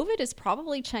think COVID has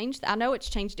probably changed. I know it's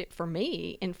changed it for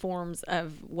me in forms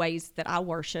of ways that I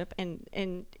worship,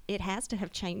 and it has to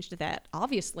have changed that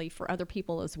obviously for other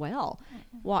people as well.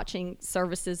 Watching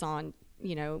services on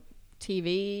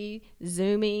TV,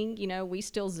 Zooming. We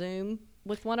still Zoom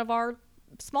with one of our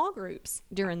small groups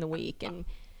during the week, and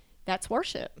that's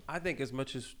worship. I think as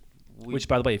much as which,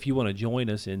 by the way, if you want to join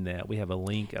us in that, we have a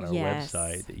link at our Yes.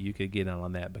 website that you could get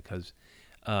on that, because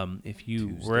if you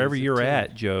Tuesdays wherever at you're 10.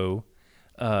 at, Joe,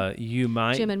 you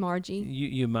might Jim and Margie.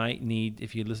 you might need,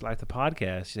 if you listen like the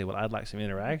podcast, you say, well, I'd like some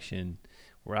interaction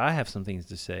where I have some things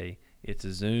to say. It's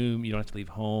a Zoom. You don't have to leave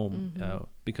home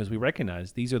because we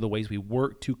recognize these are the ways we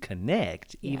work to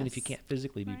connect, even if you Yes. can't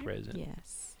physically be Right. present.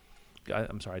 Yes.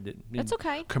 I'm sorry, I didn't. That's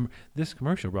okay. This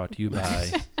commercial brought to you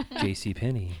by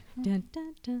JCPenney. Dun,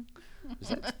 dun, dun. is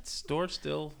that store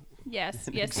still? Yes,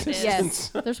 yes, it is. Yes.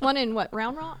 There's one in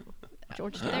Round Rock?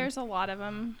 Georgetown. There's a lot of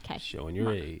them. Okay. Showing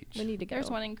your age. We need to go.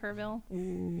 There's one in Kerrville.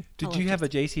 Did you have a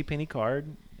JCPenney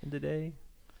card today?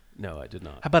 No, I did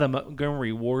not. How about a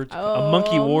Montgomery Ward's, a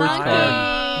Monkey Ward's Monkey.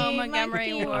 card? Oh,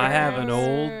 Montgomery Ward. I have an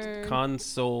old Ward.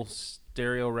 console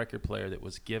stereo record player that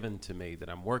was given to me that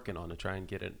I'm working on to try and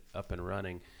get it up and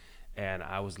running. And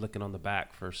I was looking on the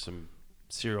back for some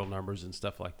serial numbers and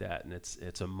stuff like that, and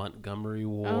it's a Montgomery Oh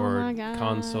Ward my God.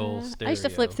 console stereo. I used to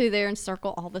flip through there and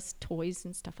circle all the toys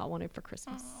and stuff I wanted for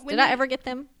Christmas. when Did I they- ever get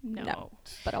them? No.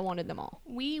 But I wanted them all.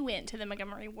 We went to the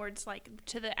Montgomery Wards,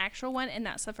 to the actual one, and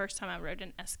that's the first time I rode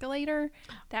an escalator.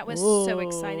 That was so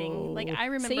exciting. Like, I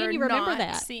remember, See, you remember not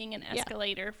that. seeing an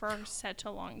escalator for such a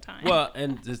long time. Well,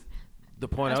 and the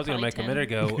point I I was was going to probably make a minute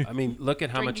ago, I mean, look at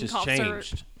how much Drinking has cough syrup.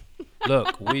 changed.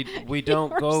 Look, we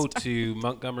don't go to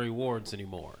Montgomery Wards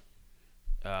anymore.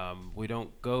 We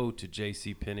don't go to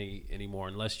JCPenney anymore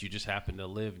unless you just happen to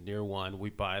live near one. We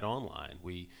buy it online.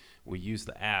 We use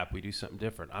the app. We do something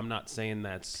different. I'm not saying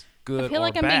that's good I feel or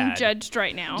like I'm bad. being judged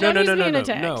right now. No. Johnny's being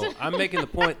attacked. No, I'm making the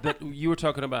point that you were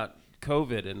talking about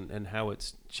COVID and how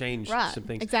it's changed Right. some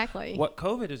things. Exactly. What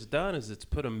COVID has done is it's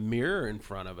put a mirror in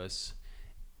front of us,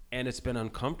 and it's been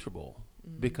uncomfortable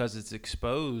because it's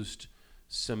exposed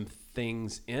some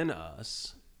things in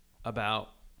us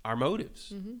about our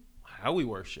motives, how we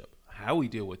worship, how we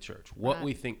deal with church, what Right.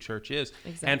 we think church is.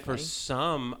 Exactly. And for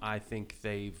some, I think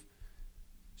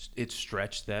it's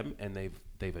stretched them, and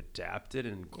they've adapted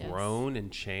and Yes. grown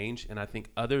and changed. And I think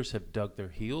others have dug their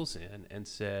heels in and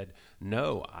said,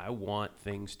 no, I want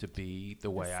things to be the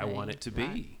way I want same, it to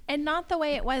right. be. And not the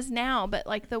way it was now, but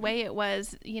like the way it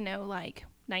was,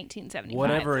 1975.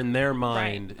 Whatever in their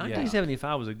mind. Yeah.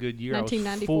 1975 was a good year.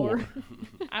 1994. I was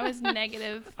 4. I was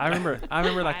negative. I remember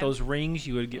like Five. those rings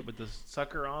you would get with the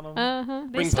sucker on them. Uh-huh.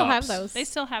 They Ring still have pops. those. They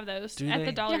still have those Do at they?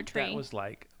 the Dollar Yeah. Tree. That was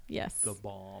like Yes. the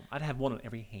bomb. I'd have one on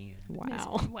every hand.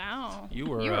 Wow. Wow. You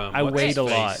were. I what's weighed his a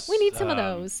lot. face? We need some of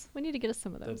those. We need to get us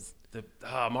some of The those.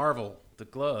 Marvel, the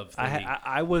glove. thingy.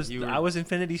 I was You were I was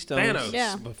Infinity Stones Thanos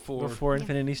Yeah. before.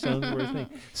 Infinity Stones were a thing.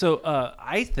 So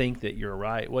I think that you're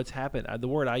right. What's happened? The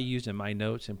word I used in my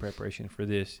notes in preparation for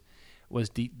this was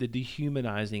the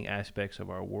dehumanizing aspects of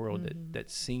our world that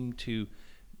seem to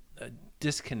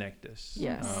disconnect us.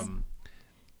 Yes.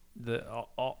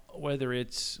 Whether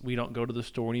it's we don't go to the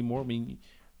store anymore. I mean,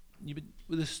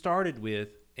 this started with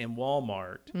in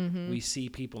Walmart, we see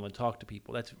people and talk to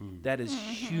people. That is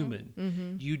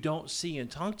human. You don't see and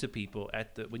talk to people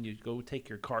at the when you go take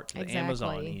your cart to the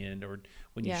Amazon end, or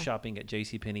when you're shopping at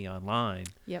JCPenney online.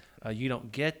 Yep. You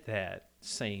don't get that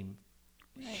same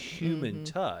human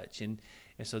touch, and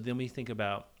so then we think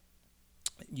about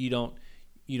you don't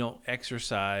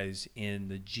exercise in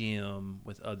the gym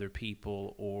with other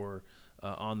people, or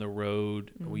on the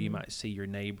road where you might see your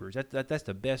neighbors. That's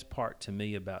the best part to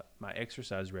me about my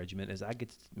exercise regimen, is I get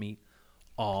to meet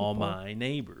all my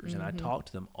neighbors, and I talk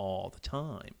to them all the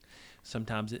time.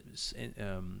 Sometimes it's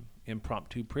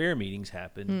impromptu prayer meetings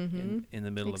happen in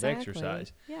the middle of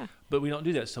exercise. Yeah. But we don't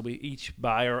do that. So we each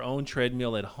buy our own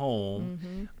treadmill at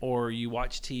home, or you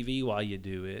watch TV while you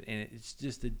do it. And it's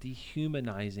just the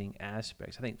dehumanizing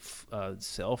aspects. I think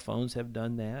cell phones have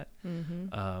done that.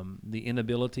 The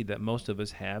inability that most of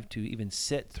us have to even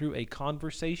sit through a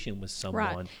conversation with someone.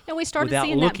 Right. And we started without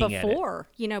seeing that looking at it. before,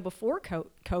 before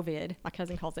COVID. My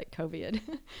cousin calls it COVID.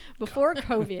 Before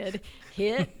COVID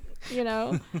hit,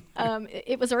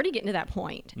 it was already getting to that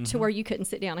point to where you couldn't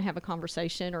sit down and have a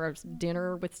conversation or a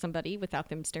dinner with somebody without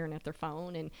them staring at their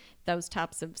phone, and those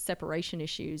types of separation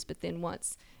issues. But then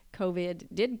once COVID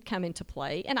did come into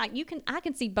play, and I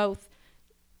can see both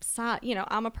side.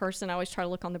 I'm a person, I always try to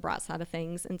look on the bright side of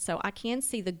things, and so I can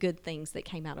see the good things that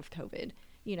came out of COVID,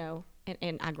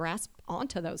 and I grasp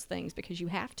onto those things because you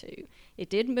have to. It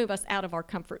did move us out of our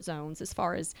comfort zones as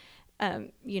far as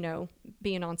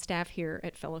being on staff here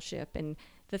at Fellowship, and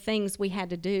the things we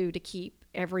had to do to keep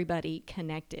everybody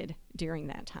connected during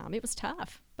that time. It was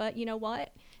tough, but you know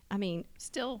what? I mean,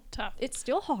 Still tough. it's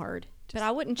still hard, but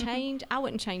I wouldn't change. I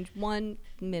wouldn't change 1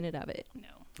 minute of it. No.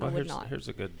 I would not. Here's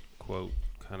a good quote,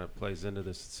 kind of plays into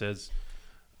this. It says,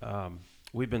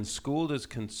 we've been schooled as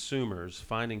consumers,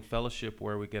 finding fellowship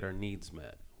where we get our needs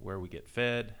met, where we get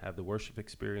fed, have the worship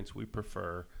experience we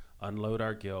prefer, unload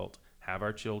our guilt, have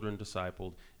our children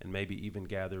discipled, and maybe even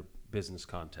gather business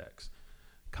contacts.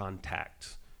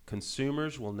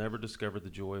 Consumers will never discover the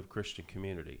joy of Christian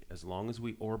community. As long as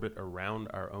we orbit around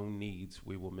our own needs,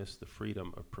 we will miss the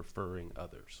freedom of preferring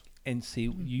others. And see,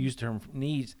 you use the term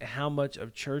needs. How much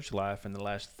of church life in the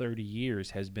last 30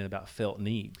 years has been about felt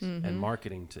needs? And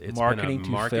marketing. It's Marketing been to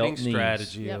a marketing felt needs.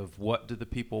 strategy Yep. of what do the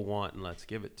people want, and let's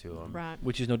give it to them. Right.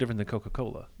 Which is no different than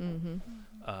Coca-Cola.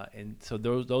 And so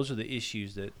those are the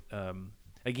issues that,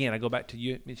 again, I go back to,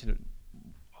 you mentioned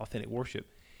authentic worship.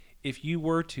 If you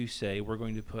were to say we're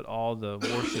going to put all the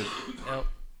worship,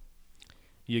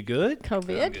 you good?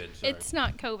 COVID, I'm good, sorry. It's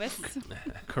not COVID.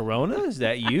 Corona, is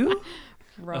that you?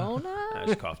 Rona. I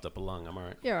just coughed up a lung. I'm all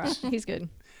right. You're right. He's good.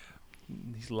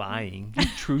 He's lying. You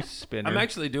truth spinner. I'm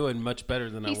actually doing much better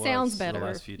than I He was sounds the better.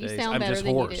 last few You days. sound I'm better just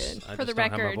than you hoarse. did. I For the just don't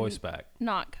have my record, voice back.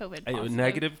 Not COVID It was positive.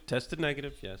 negative, tested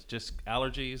negative, yes. Just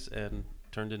allergies and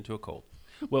turned into a cold.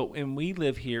 Well, and we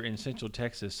live here in Central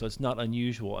Texas, so it's not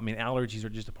unusual. I mean, allergies are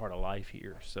just a part of life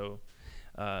here. So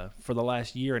for the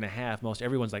last year and a half, most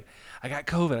everyone's like, I got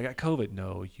COVID.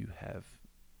 No, you have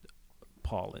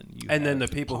pollen. And then the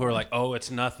people who are like, oh,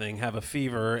 it's nothing, have a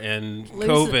fever and Lose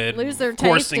COVID their taste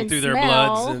coursing and through their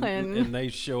smell bloods, and- and they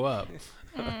show up.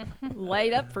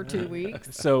 Laid up for 2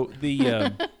 weeks. So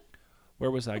the where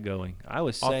was I going? I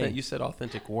was saying, You said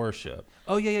authentic worship.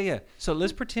 oh yeah. So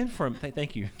let's pretend for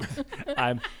thank you.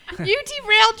 I'm. You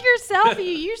derailed yourself. You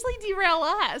usually derail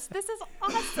us. This is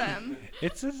awesome.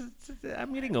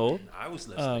 I'm getting old. I was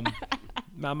listening.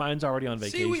 My mind's already on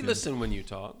vacation. See, we listen when you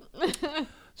talk.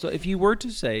 So if you were to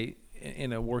say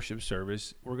in a worship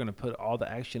service, we're going to put all the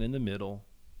action in the middle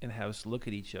and have us look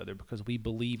at each other because we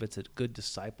believe it's a good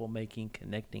disciple-making,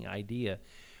 connecting idea,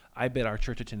 I bet our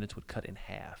church attendance would cut in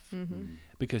half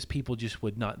because people just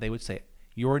would not. They would say,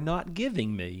 "You're not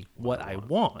giving me what I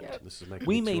want." This is making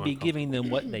We me may too be giving them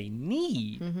what they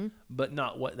need, Mm-hmm. but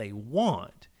not what they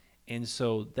want. And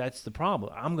so that's the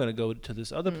problem. I'm going to go to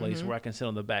this other place where I can sit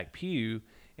on the back pew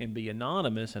and be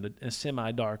anonymous in a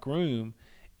semi-dark room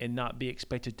and not be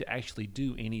expected to actually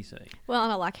do anything. Well,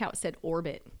 and I like how it said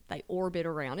orbit. They orbit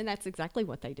around, and that's exactly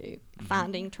what they do.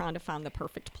 Trying to find the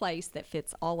perfect place that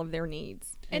fits all of their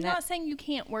needs. And not saying you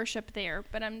can't worship there,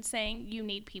 but I'm saying you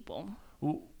need people.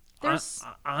 Well, There's-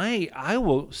 I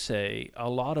will say a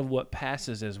lot of what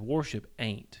passes as worship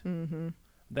ain't.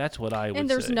 That's what I would say. And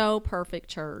there's no perfect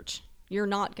church. You're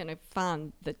not going to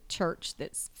find the church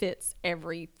that fits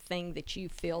everything that you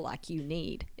feel like you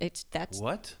need. That's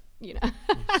What?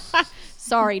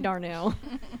 Sorry, Darnell.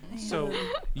 So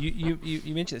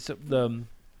you mentioned so the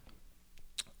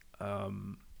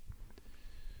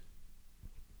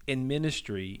in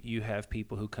ministry you have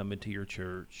people who come into your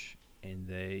church and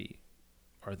they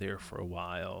are there for a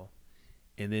while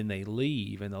and then they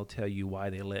leave and they'll tell you why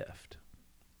they left.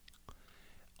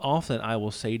 Often I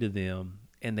will say to them,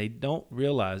 and they don't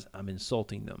realize I'm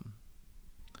insulting them,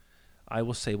 I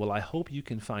will say, well, I hope you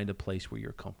can find a place where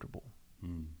you're comfortable.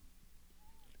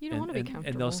 You don't want to be comfortable.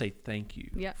 And they'll say thank you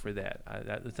Yep. for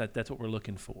that. That's what we're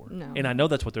looking for. No. And I know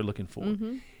that's what they're looking for.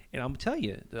 Mm-hmm. And I'm telling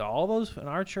you, that all those in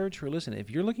our church who are listening, if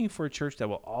you're looking for a church that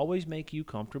will always make you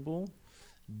comfortable,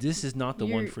 this is not the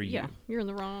one for you. Yeah, you're in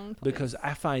the wrong place. Because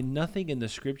I find nothing in the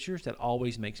scriptures that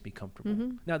always makes me comfortable.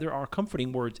 Mm-hmm. Now, there are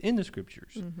comforting words in the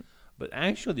scriptures, but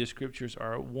actually the scriptures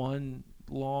are one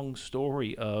long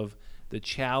story of the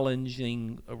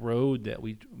challenging road that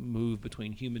we move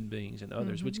between human beings and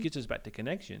others, which gets us back to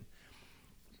connection.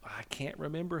 I can't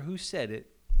remember who said it.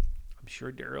 I'm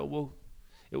sure Daryl will.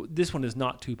 This one is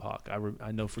not Tupac.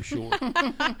 I know for sure.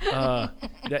 That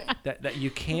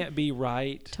you can't be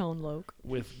right Tone Loc.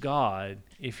 with God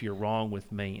if you're wrong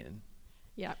with man.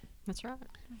 Yeah, that's right.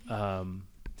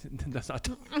 That's not.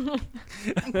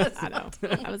 I know.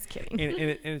 I was kidding.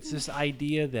 And it's this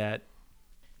idea that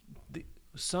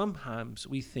sometimes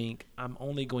we think I'm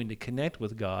only going to connect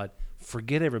with God,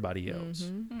 forget everybody else.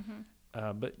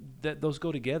 But those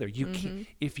go together. You can't,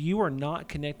 if you are not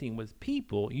connecting with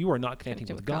people, you are not connecting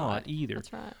with God either.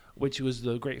 That's right. Which was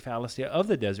the great fallacy of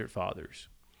the Desert Fathers.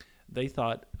 They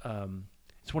thought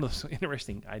it's one of those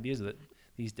interesting ideas that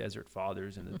these Desert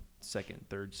Fathers in the 2nd,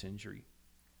 3rd century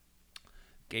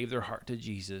gave their heart to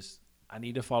Jesus. I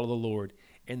need to follow the Lord.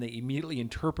 And they immediately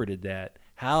interpreted that.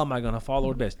 How am I going to follow the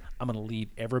Lord best? I'm going to leave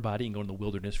everybody and go in the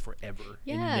wilderness forever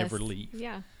and never leave.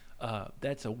 Yeah.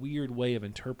 That's a weird way of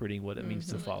interpreting what it means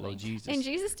to follow Jesus. And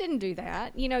Jesus didn't do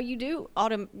that. You do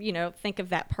think of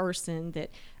that person that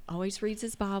always reads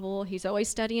his Bible. He's always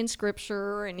studying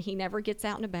scripture and he never gets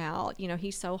out and about.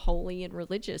 He's so holy and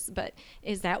religious. But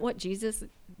is that what Jesus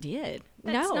did?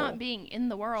 That's no. not being in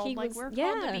the world. He Like was- we're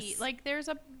called to be yes. like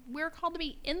we're called to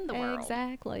be in the world.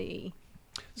 Exactly.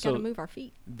 So Got to move our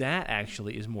feet. that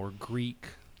actually is more Greek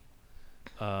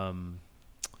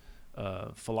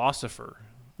philosopher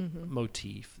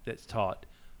motif that's taught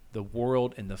the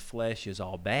world and the flesh is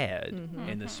all bad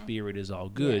and the spirit is all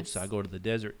good. Yes. So I go to the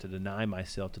desert to deny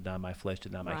myself, to deny my flesh, to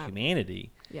deny my Right.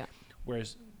 humanity. Yeah.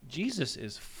 Whereas Jesus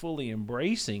is fully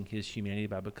embracing his humanity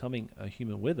by becoming a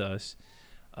human with us.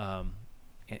 And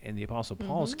the Apostle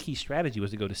Paul's key strategy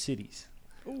was to go to cities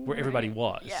where everybody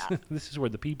was. Yeah. This is where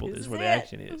the people This is is where the it.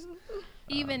 action is.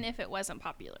 Even if it wasn't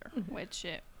popular, which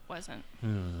it wasn't.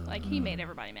 Like he made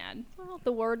everybody mad. Well,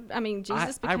 the word,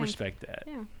 Jesus I became... respect that.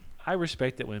 Yeah. I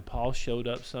respect that when Paul showed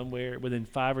up somewhere within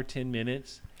 5 or 10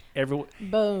 minutes, everyone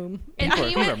Boom. And people,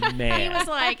 he people was- are mad. He was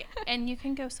like, and you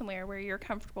can go somewhere where you're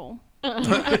comfortable.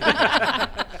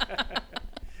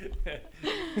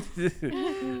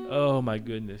 Oh my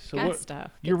goodness! So Good what,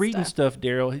 stuff. you're Good reading stuff,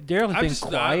 Daryl. Daryl has been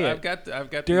quiet. I've got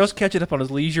Daryl's catching up on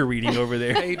his leisure reading over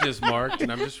these there. pages marked,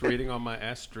 and I'm just reading on my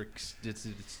asterisk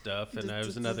stuff. And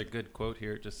there's another good quote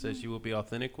here. It just says, "You will be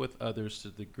authentic with others to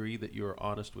the degree that you are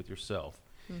honest with yourself,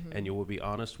 and you will be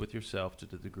honest with yourself to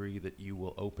the degree that you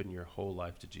will open your whole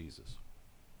life to Jesus."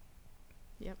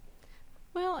 Yep.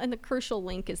 Well, and the crucial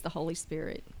link is the Holy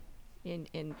Spirit.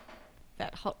 In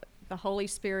that the Holy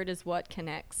Spirit is what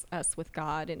connects us with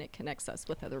God, and it connects us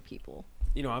with other people.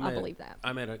 You know, I believe that.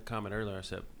 I made a comment earlier. I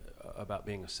said about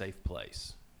being a safe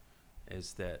place,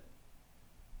 is that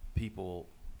people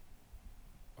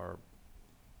are,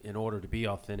 in order to be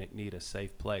authentic, need a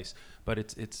safe place. But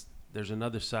it's there's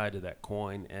another side to that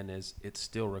coin, and it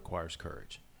still requires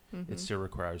courage. It still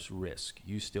requires risk.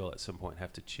 You still at some point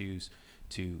have to choose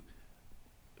to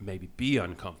maybe be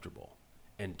uncomfortable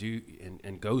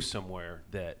and go somewhere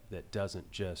that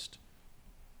doesn't just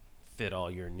fit all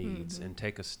your needs, and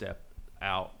take a step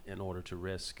out in order to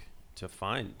risk to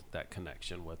find that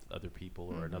connection with other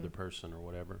people or another person or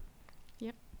whatever.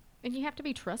 Yep. And you have to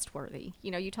be trustworthy.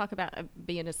 You talk about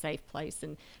being a safe place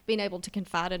and being able to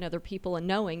confide in other people, and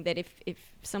knowing that if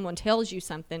someone tells you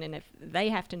something and if they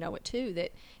have to know it too,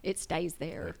 that it stays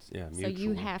there. So you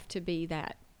mutual. have to be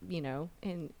that,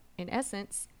 in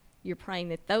essence, you're praying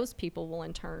that those people will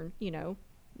in turn,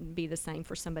 be the same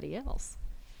for somebody else.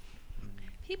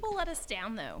 People let us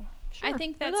down, though. Sure. I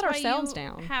think We that's let why ourselves you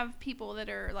down. have people that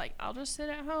are like, I'll just sit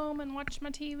at home and watch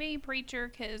my TV, preacher,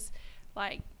 because,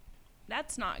 like,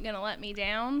 that's not going to let me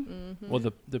down.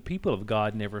 Well, the people of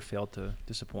God never fail to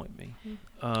disappoint me.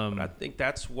 But I think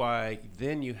that's why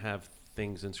then you have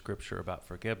things in Scripture about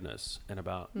forgiveness and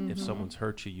about if someone's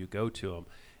hurt you, you go to them.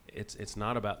 It's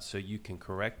not about so you can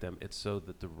correct them. It's so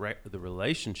that the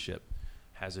relationship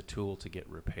has a tool to get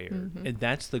repaired. And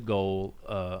that's the goal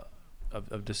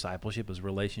of discipleship, is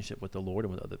relationship with the Lord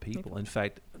and with other people. In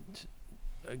fact,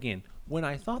 again, when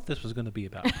I thought this was going to be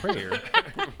about prayer,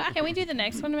 Can we do the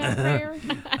next one about prayer?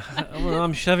 well,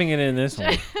 I'm shoving it in this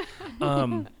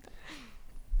one.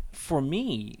 For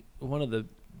me, one of the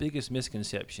biggest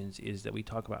misconceptions is that we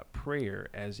talk about prayer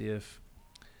as if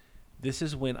this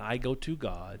is when I go to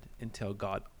God and tell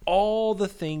God all the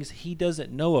things he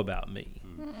doesn't know about me.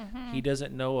 Mm-hmm. He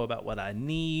doesn't know about what I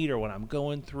need or what I'm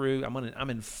going through. I'm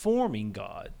informing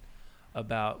God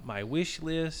about my wish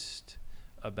list,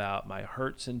 about my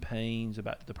hurts and pains,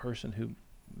 about the person who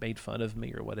made fun of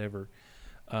me or whatever.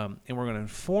 And we're going to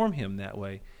inform him that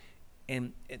way.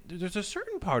 And there's a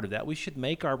certain part of that. We should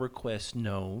make our requests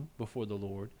known before the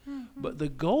Lord. Mm-hmm. But the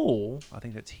goal, I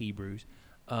think that's Hebrews,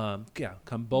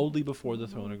 come boldly before the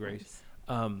throne of grace.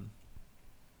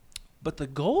 But the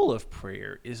goal of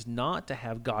prayer is not to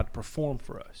have God perform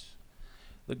for us.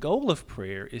 The goal of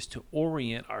prayer is to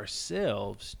orient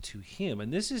ourselves to him.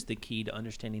 And this is the key to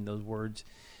understanding those words.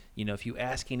 You know, if you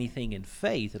ask anything in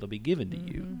faith, it'll be given to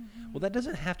you. Well, that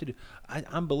doesn't have to do.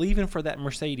 I'm believing for that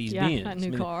Mercedes Benz. that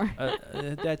new car.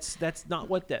 That's not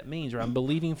what that means. Or I'm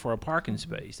believing for a parking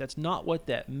space. That's not what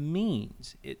that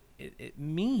means. It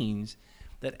means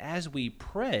that as we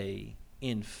pray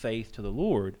in faith to the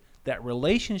Lord, that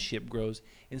relationship grows,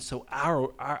 and so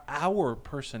our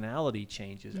personality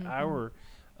changes, our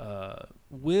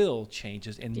will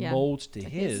changes and molds to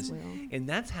his. will. And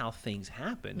that's how things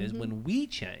happen, is when we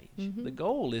change. The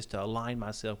goal is to align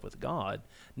myself with God,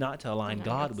 not to align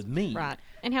God with me. Right.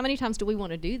 And how many times do we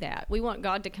want to do that? We want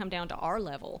God to come down to our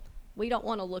level. We don't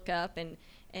want to look up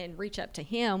and reach up to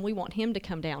him. We want him to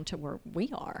come down to where we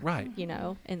are. Right. You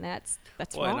know, and that's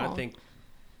Well, wrong. and I think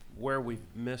where we've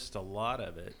missed a lot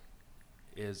of it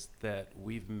is that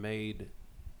we've made,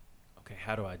 okay,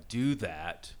 how do I do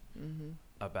that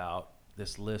about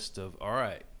this list of, all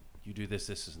right, you do this,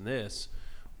 this, and this,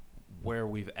 where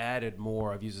we've added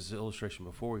more. I've used this illustration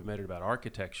before. We've made it about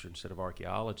architecture instead of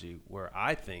archaeology, where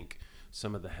I think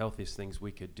some of the healthiest things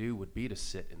we could do would be to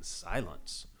sit in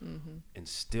silence, in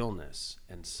stillness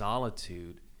and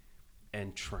solitude,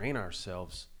 and train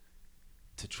ourselves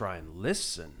to try and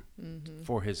listen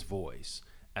for his voice,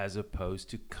 as opposed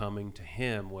to coming to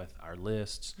him with our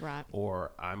lists. Right.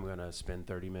 Or I'm going to spend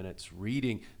 30 minutes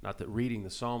reading. Not that reading the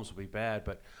Psalms will be bad,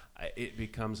 but it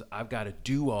becomes, I've got to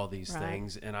do all these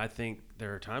things. And I think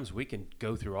there are times we can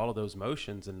go through all of those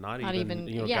motions and not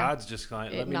even God's just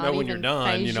like, let me know when you're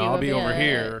done. You know, I'll be over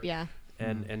here. Yeah.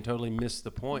 And totally miss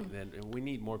the point. And we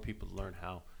need more people to learn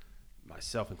how,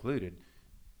 myself included,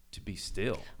 to be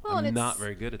still. Well, and I'm not it's-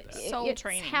 very good at that. Soul It's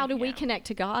training, how do we yeah. connect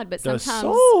to God? But The sometimes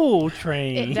soul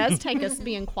train. it does take us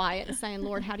being quiet and saying,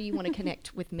 Lord, how do you want to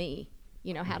connect with me?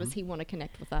 You know, how does he want to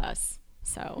connect with us?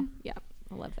 So, yeah,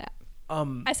 I love that.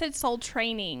 I said soul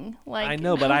training. Like I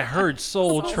know, but I heard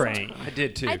soul train. I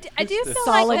did too. I do feel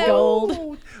Solid like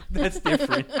gold. That's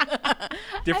different.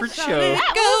 Different show.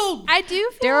 I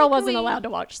do feel Daryl like wasn't we- allowed to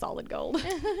watch Solid Gold.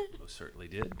 Most certainly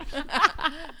did.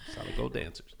 Solid gold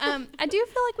dancers. I do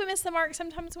feel like we miss the mark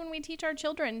sometimes when we teach our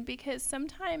children, because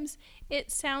sometimes it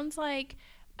sounds like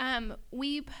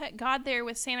we put God there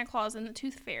with Santa Claus and the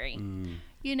Tooth Fairy.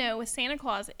 You know, with Santa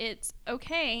Claus, it's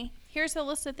okay. Here's a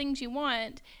list of things you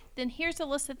want. Then here's a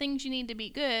list of things you need to be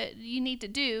good. You need to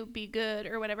do, be good,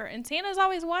 or whatever. And Santa's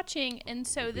always watching, and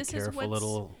so Be this is careful, what's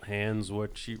little hands, where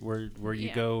you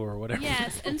Yeah. go or whatever.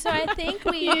 yes. And so I think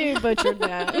we You butchered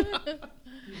that.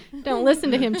 Don't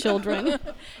listen to him, children.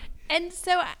 and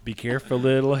so Be careful,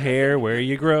 little hair, where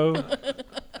you grow.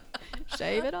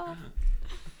 Shave it off.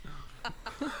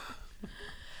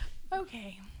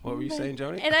 okay. What were you saying,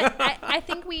 Joni? And I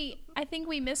think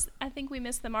we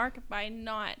miss the mark by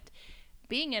not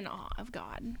being in awe of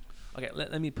God. Okay,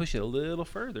 let me push it a little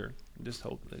further. Just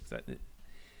hold that.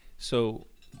 So,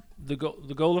 the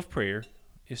goal of prayer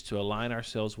is to align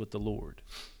ourselves with the Lord,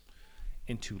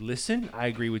 and to listen. I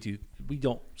agree with you. We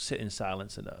don't sit in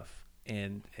silence enough,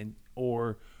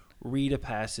 or read a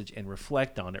passage and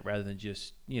reflect on it rather than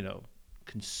just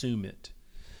consume it.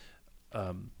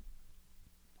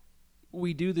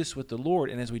 We do this with the Lord,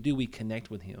 and as we do, we connect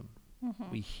with Him.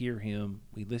 We hear Him.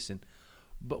 We listen.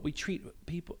 But we treat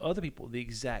other people the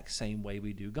exact same way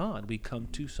we do God. We come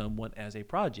to someone as a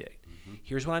project.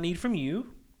 Here's what I need from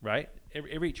you, right?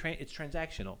 It's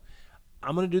transactional.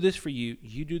 I'm going to do this for you.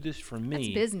 You do this for me. That's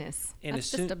business. And That's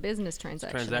just a business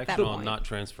transaction at that Transactional, point. not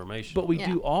transformational. But we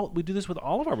Yeah. we do this with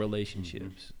all of our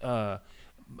relationships.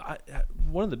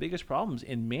 One of the biggest problems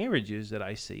in marriages that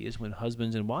I see is when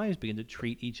husbands and wives begin to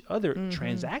treat each other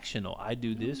transactional. I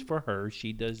do this for her,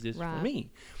 she does this for Right.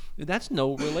 me. That's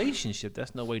no relationship.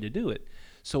 That's no way to do it.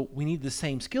 So we need the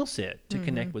same skill set to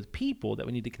connect with people that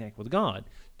we need to connect with God,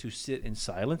 to sit in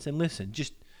silence and listen.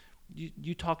 Just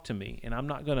you talk to me, and I'm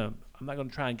not gonna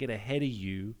try and get ahead of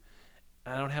you.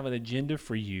 I don't have an agenda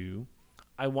for you.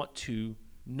 I want to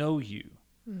know you.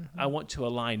 I want to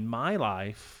align my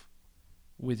life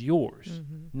with yours,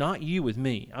 not you with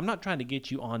me. I'm not trying to get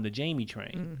you on the Jamie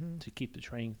train to keep the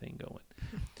train thing going.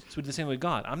 So it's the same with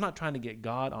God. I'm not trying to get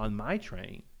God on my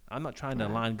train. I'm not trying to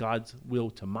align God's will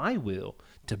to my will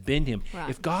to bend him. Right.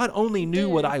 If God only knew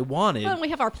what I wanted, Well, we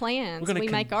have our plans. We're gonna We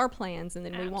con- make our plans, and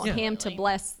then we want him to Absolutely.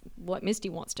 bless what Misty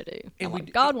wants to do, And and we what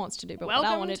d- God wants to do, but what I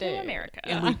Welcome want to to do. America.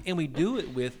 and we do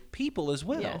it with people as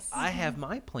well. Yes. I have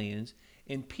my plans,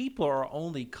 and people are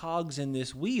only cogs in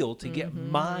this wheel to get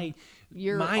my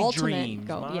Your ultimate dreams,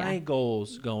 goal, my yeah.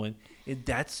 goals going. And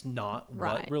that's not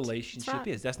Right. what relationship That's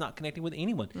right. is. That's not connecting with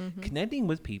anyone. Connecting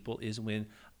with people is when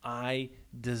I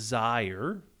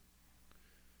desire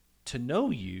to know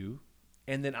you,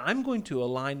 and then I'm going to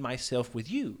align myself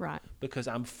with you, Right. Because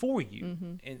I'm for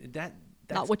you, and that's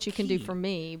Not what you can do key. for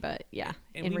me, but yeah,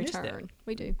 And in we miss that. return,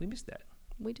 we do. We miss that.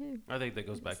 We do. I think that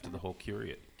goes back to the whole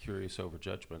curious over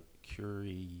judgment.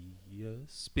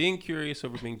 Being curious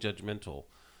over being judgmental.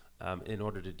 In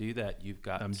order to do that, you've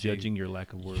got I'm to, judging your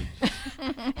lack of words.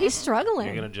 He's struggling.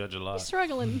 You're going to judge a He's lot.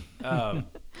 struggling. I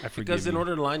forgive Because in you.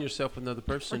 order to align yourself with another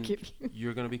person, Forgive you.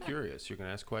 you're going to be curious. You're going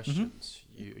to ask questions.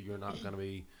 You're not going to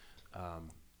be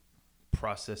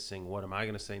processing what am I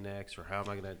going to say next, or how am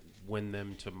I going to win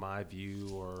them to my view,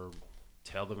 or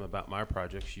tell them about my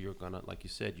projects. You're going to, like you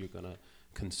said, you're going to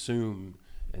consume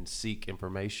and seek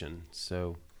information.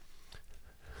 So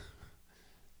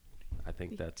I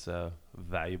think that's a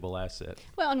valuable asset.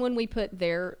 Well, and when we put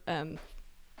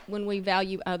when we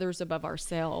value others above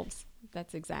ourselves,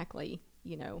 that's exactly,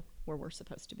 where we're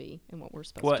supposed to be and what we're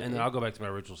supposed Well, to and do. then I'll go back to my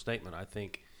original statement. I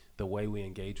think the way we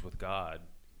engage with God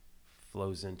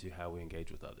flows into how we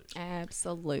engage with others.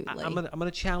 Absolutely. I'm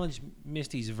gonna challenge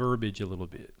Misty's verbiage a little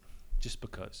bit, just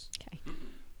because. Okay.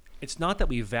 It's not that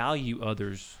we value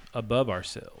others above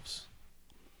ourselves.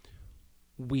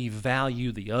 We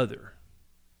value the other.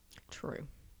 True.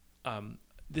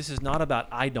 This is not about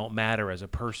I don't matter as a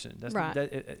person. That's Right.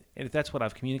 and if that's what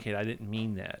I've communicated, I didn't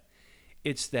mean that.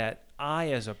 It's that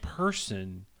I, as a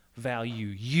person, value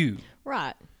you,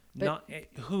 Right. But not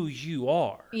who you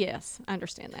are. yes, I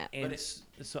understand that. And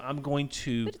so I'm going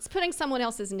to. But it's putting someone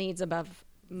else's needs above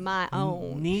my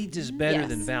own. Needs is better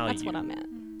than Yes, value. That's what I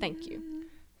meant. Thank you.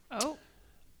 Oh,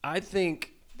 I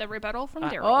think the rebuttal from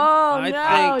Daryl. Oh I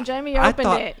no, think- Jamie I opened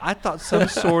thought it. I thought some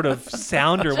sort of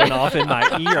sounder went off in my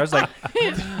ear. I was like,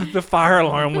 the fire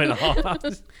alarm went off.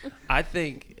 I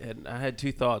think, and I had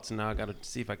two thoughts, and now I got to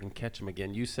see if I can catch them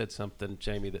again. You said something,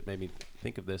 Jamie, that made me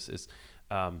think of this. Is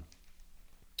what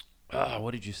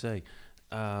did you say?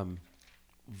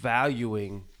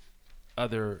 Valuing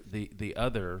the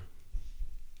other.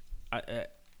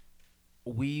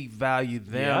 We value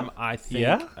them. Yeah. I think.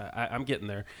 Yeah. I'm getting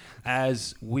there,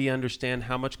 as we understand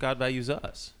how much God values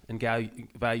us and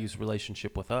values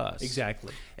relationship with us.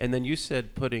 Exactly. And then you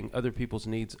said putting other people's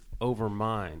needs over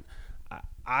mine.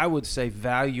 I would say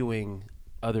valuing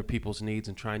other people's needs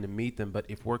and trying to meet them. But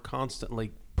if we're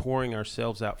constantly pouring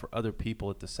ourselves out for other people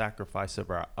at the sacrifice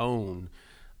of our own,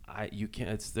 you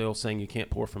can't. It's still saying you can't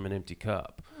pour from an empty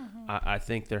cup. I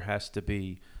think there has to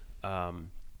be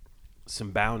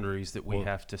some boundaries that we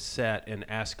have to set and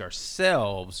ask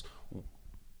ourselves: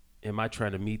 am I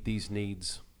trying to meet these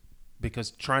needs?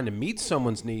 Because trying to meet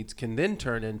someone's needs can then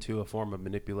turn into a form of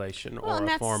manipulation Well, or and a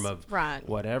that's form of right.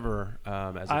 whatever.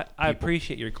 I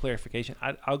appreciate your clarification.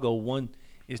 I'll go one.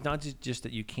 It's not just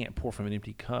that you can't pour from an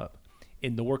empty cup.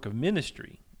 In the work of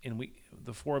ministry, and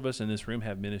the four of us in this room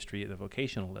have ministry at the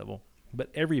vocational level, but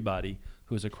everybody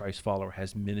who is a Christ follower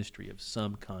has ministry of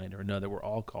some kind or another. We're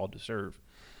all called to serve.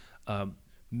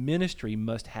 Ministry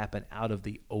must happen out of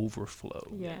the overflow.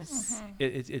 Yes.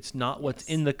 It's not what's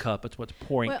Yes. in the cup; it's what's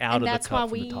pouring Well, out and of the that's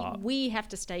cup why from the top. we have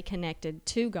to stay connected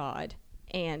to God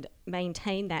and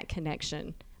maintain that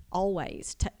connection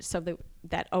always, so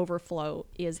that overflow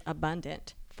is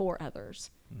abundant for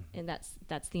others, and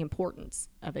that's the importance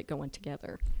of it going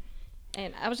together.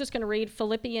 And I was just going to read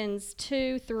Philippians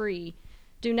 2:3.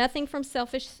 Do nothing from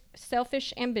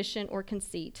selfish ambition or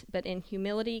conceit, but in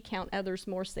humility count others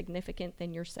more significant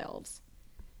than yourselves.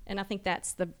 And I think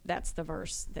that's the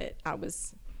verse that I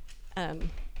was,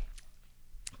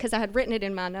 because I had written it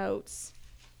in my notes.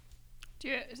 Do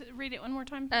you read it one more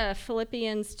time?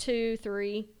 Philippians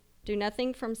 2:3. Do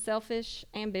nothing from selfish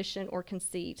ambition or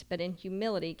conceit, but in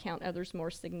humility count others more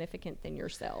significant than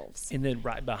yourselves. And then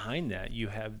right behind that, you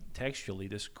have textually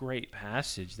this great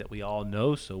passage that we all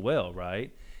know so well,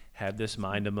 right? Have this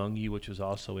mind among you, which was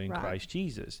also in Right. Christ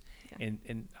Jesus. Yeah.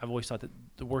 And I've always thought that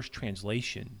the worst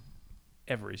translation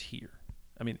ever is here.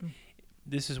 I mean,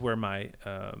 this is where my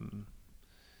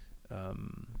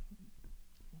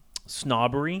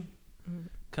snobbery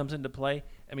comes into play.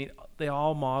 I mean, they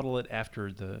all model it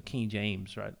after the King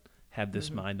James, right? Have this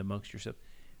mind amongst yourself.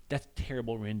 That's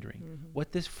terrible rendering.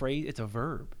 What this phrase, it's a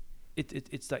verb.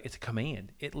 It's like it's a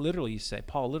command. It literally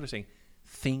Paul literally saying,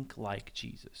 think like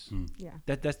Jesus. Yeah.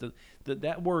 That's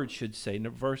that word should say,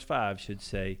 verse 5 should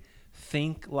say,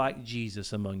 think like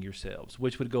Jesus among yourselves,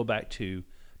 which would go back to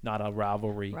not a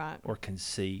rivalry Right. or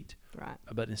conceit, Right.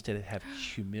 but instead have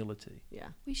humility. Yeah.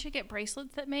 We should get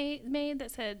bracelets that made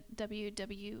that said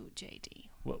WWJD.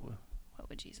 What What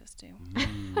would Jesus do?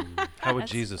 How would That's-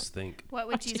 Jesus think? What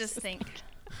would Jesus think?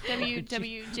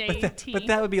 WWJT. But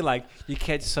that would be like you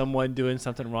catch someone doing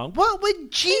something wrong. What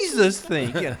would Jesus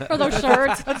think? Yeah. For those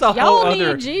shirts. That's a Y'all whole need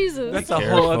other. Jesus. That's a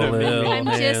whole other little meaning. I'm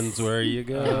just- hands where you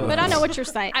go. But I know what you're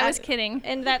saying. I was kidding.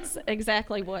 And that's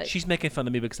exactly what. She's making fun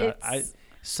of me because I It's-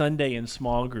 Sunday in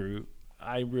small group,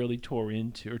 I really tore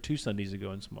into, or 2 Sundays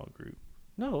ago in small group.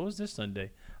 No, it was this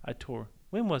Sunday. I tore.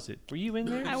 When was it? Were you in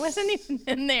there? I wasn't even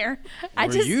in there.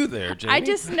 Were you there, Jamie? I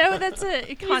just know that's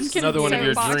a constant Another one of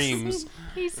your soapbox. dreams.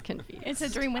 He's confused. It's a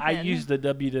dream within. I used the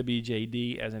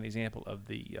WWJD as an example of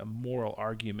the moral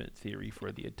argument theory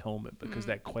for the atonement because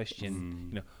that question,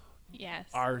 you know, Yes.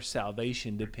 our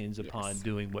salvation depends upon Yes.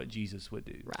 doing what Jesus would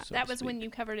do. Right. so That to was when speak. you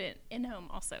covered it in home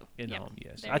also. In Yep. home,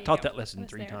 yes. There I you taught go. that lesson I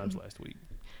was 3 there. times last week.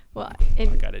 Well, I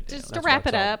and got it down. just to That's why wrap it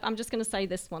it's all- up, I'm just going to say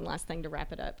this one last thing to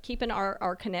wrap it up. Keeping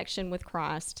our connection with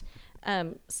Christ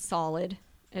solid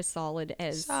as solid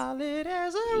as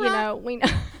a you know, we know.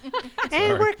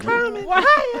 and we're coming.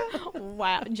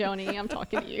 Wow, Joni, I'm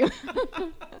talking to you.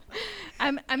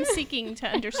 I'm seeking to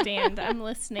understand. I'm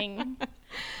listening.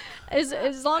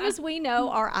 As long as we know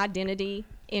our identity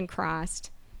in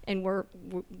Christ and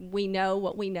we know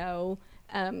what we know,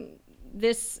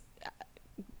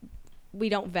 we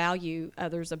don't value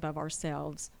others above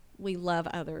ourselves. We love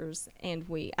others, and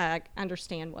I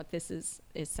understand what this is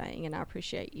saying, and I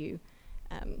appreciate you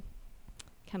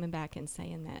coming back and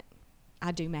saying that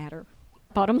I do matter.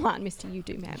 Bottom line, Misty, you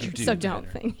do matter. You do so don't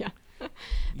matter. think, yeah.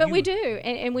 But You- we do,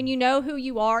 and when you know who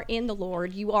you are in the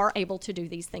Lord, you are able to do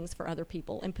these things for other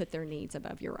people and put their needs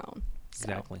above your own. So,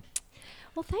 Exactly.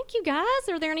 well, thank you guys.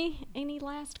 Are there any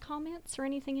last comments or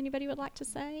anything anybody would like to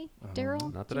say?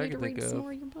 Daryl, Not do that you I need can to read think some of.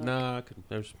 more of your book? No,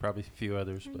 there's probably a few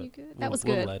others, Are but you good? we'll- That was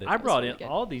we'll good. let it- I That was brought really in good.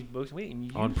 all these books. We didn't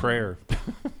use on them. prayer.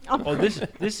 Oh,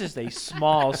 this is a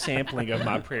small sampling of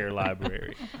my prayer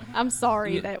library. I'm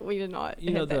sorry You- that we did not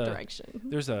you know, head that the- direction.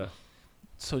 There's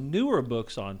so newer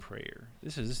books on prayer.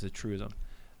 This is a truism.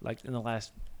 Like in the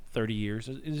last 30 years,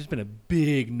 there's been a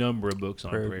big number of books on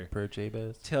prayer. Prayer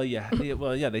Jabez. Tell you,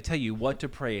 they tell you what to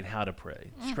pray and how to pray.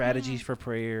 Strategies for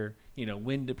prayer.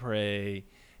 When to pray,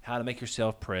 how to make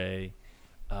yourself pray.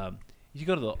 You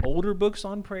go to the older books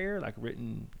on prayer, like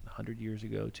written 100 years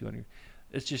ago, 200.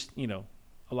 It's just a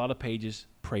lot of pages.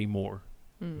 Pray more.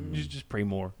 Just pray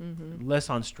more. Less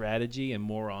on strategy and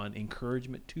more on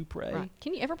encouragement to pray. Right.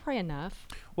 Can you ever pray enough?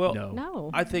 Well, No. No.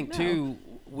 I think No. too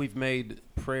we've made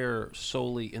prayer a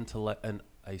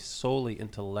solely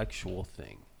intellectual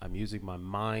thing. I'm using my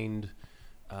mind.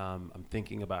 I'm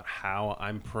thinking about how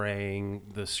I'm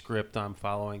praying, the script I'm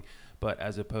following, but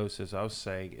as opposed to, as I was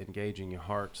saying, engaging your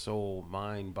heart, soul,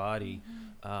 mind, body,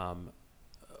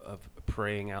 of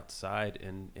praying outside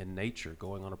in nature,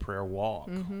 going on a prayer walk,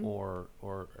 or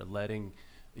letting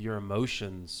your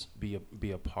emotions be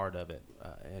a part of it.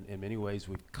 And in many ways,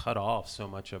 we've cut off so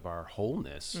much of our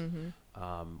wholeness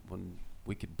when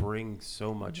we could bring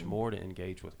so much more to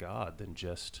engage with God than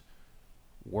just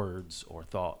words or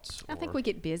thoughts. I think or- we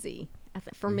get busy.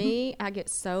 For me, I get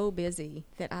so busy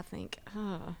that I think,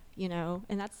 and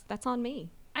that's on me.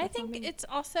 I That's on think me. it's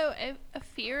also a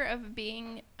fear of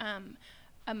being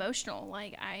emotional.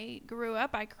 Like I grew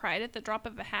up, I cried at the drop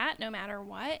of a hat no matter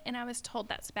what, and I was told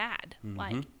that's bad.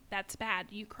 Like that's bad.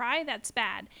 You cry, that's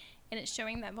bad. And it's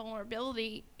showing that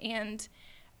vulnerability, and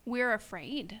we're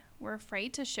afraid. We're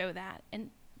afraid to show that.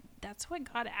 And that's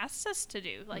what God asks us to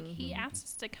do. Like he asks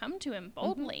us to come to him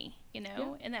boldly, and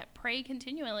that pray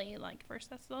continually, like 1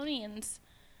 Thessalonians.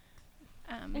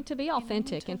 And to be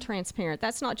authentic and transparent.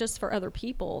 That's not just for other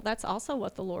people. That's also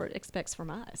what the Lord expects from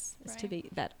us, is to Right. be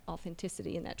that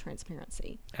authenticity and that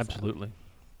transparency. Absolutely.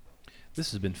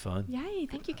 This has been fun. So, yay,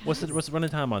 thank you guys. What's the running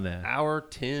time on that? Hour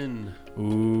 10.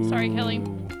 Ooh. Sorry, Kelly.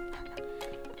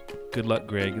 Good luck,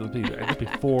 Greg. It'll be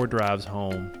 4 drives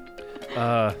home.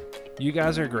 You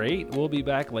guys are great. We'll be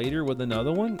back later with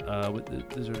another one.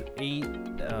 These are 8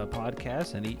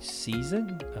 podcasts in each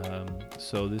season.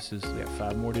 So we have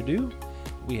 5 more to do.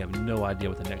 We have no idea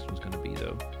what the next one's going to be,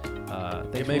 though.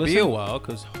 Thanks It for may be a listening. while,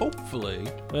 because hopefully,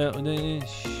 Well,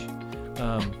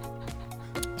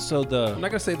 so the I'm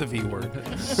not gonna say the V word.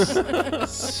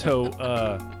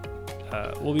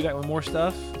 we'll be back with more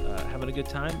stuff. Having a good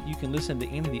time. You can listen to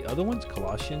any of the other ones,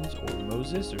 Colossians or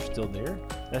Moses, are still there.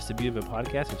 That's the beauty of a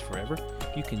podcast; it's forever.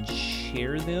 You can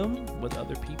share them with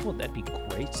other people. That'd be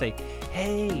great. Say,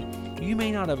 hey, you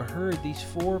may not have heard these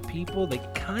 4 people. They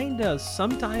kind of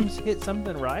sometimes hit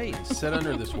something right. Sit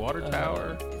under this water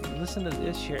tower. Listen to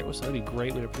this. Share it with us. That'd be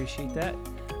great. We'd appreciate that.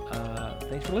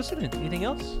 Thanks for listening. Anything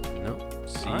else? No.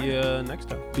 See All right. you next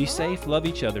time. Be safe. Love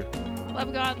each other.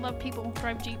 Love God, love people,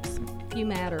 drive Jeeps. You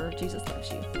matter. Jesus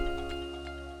loves you.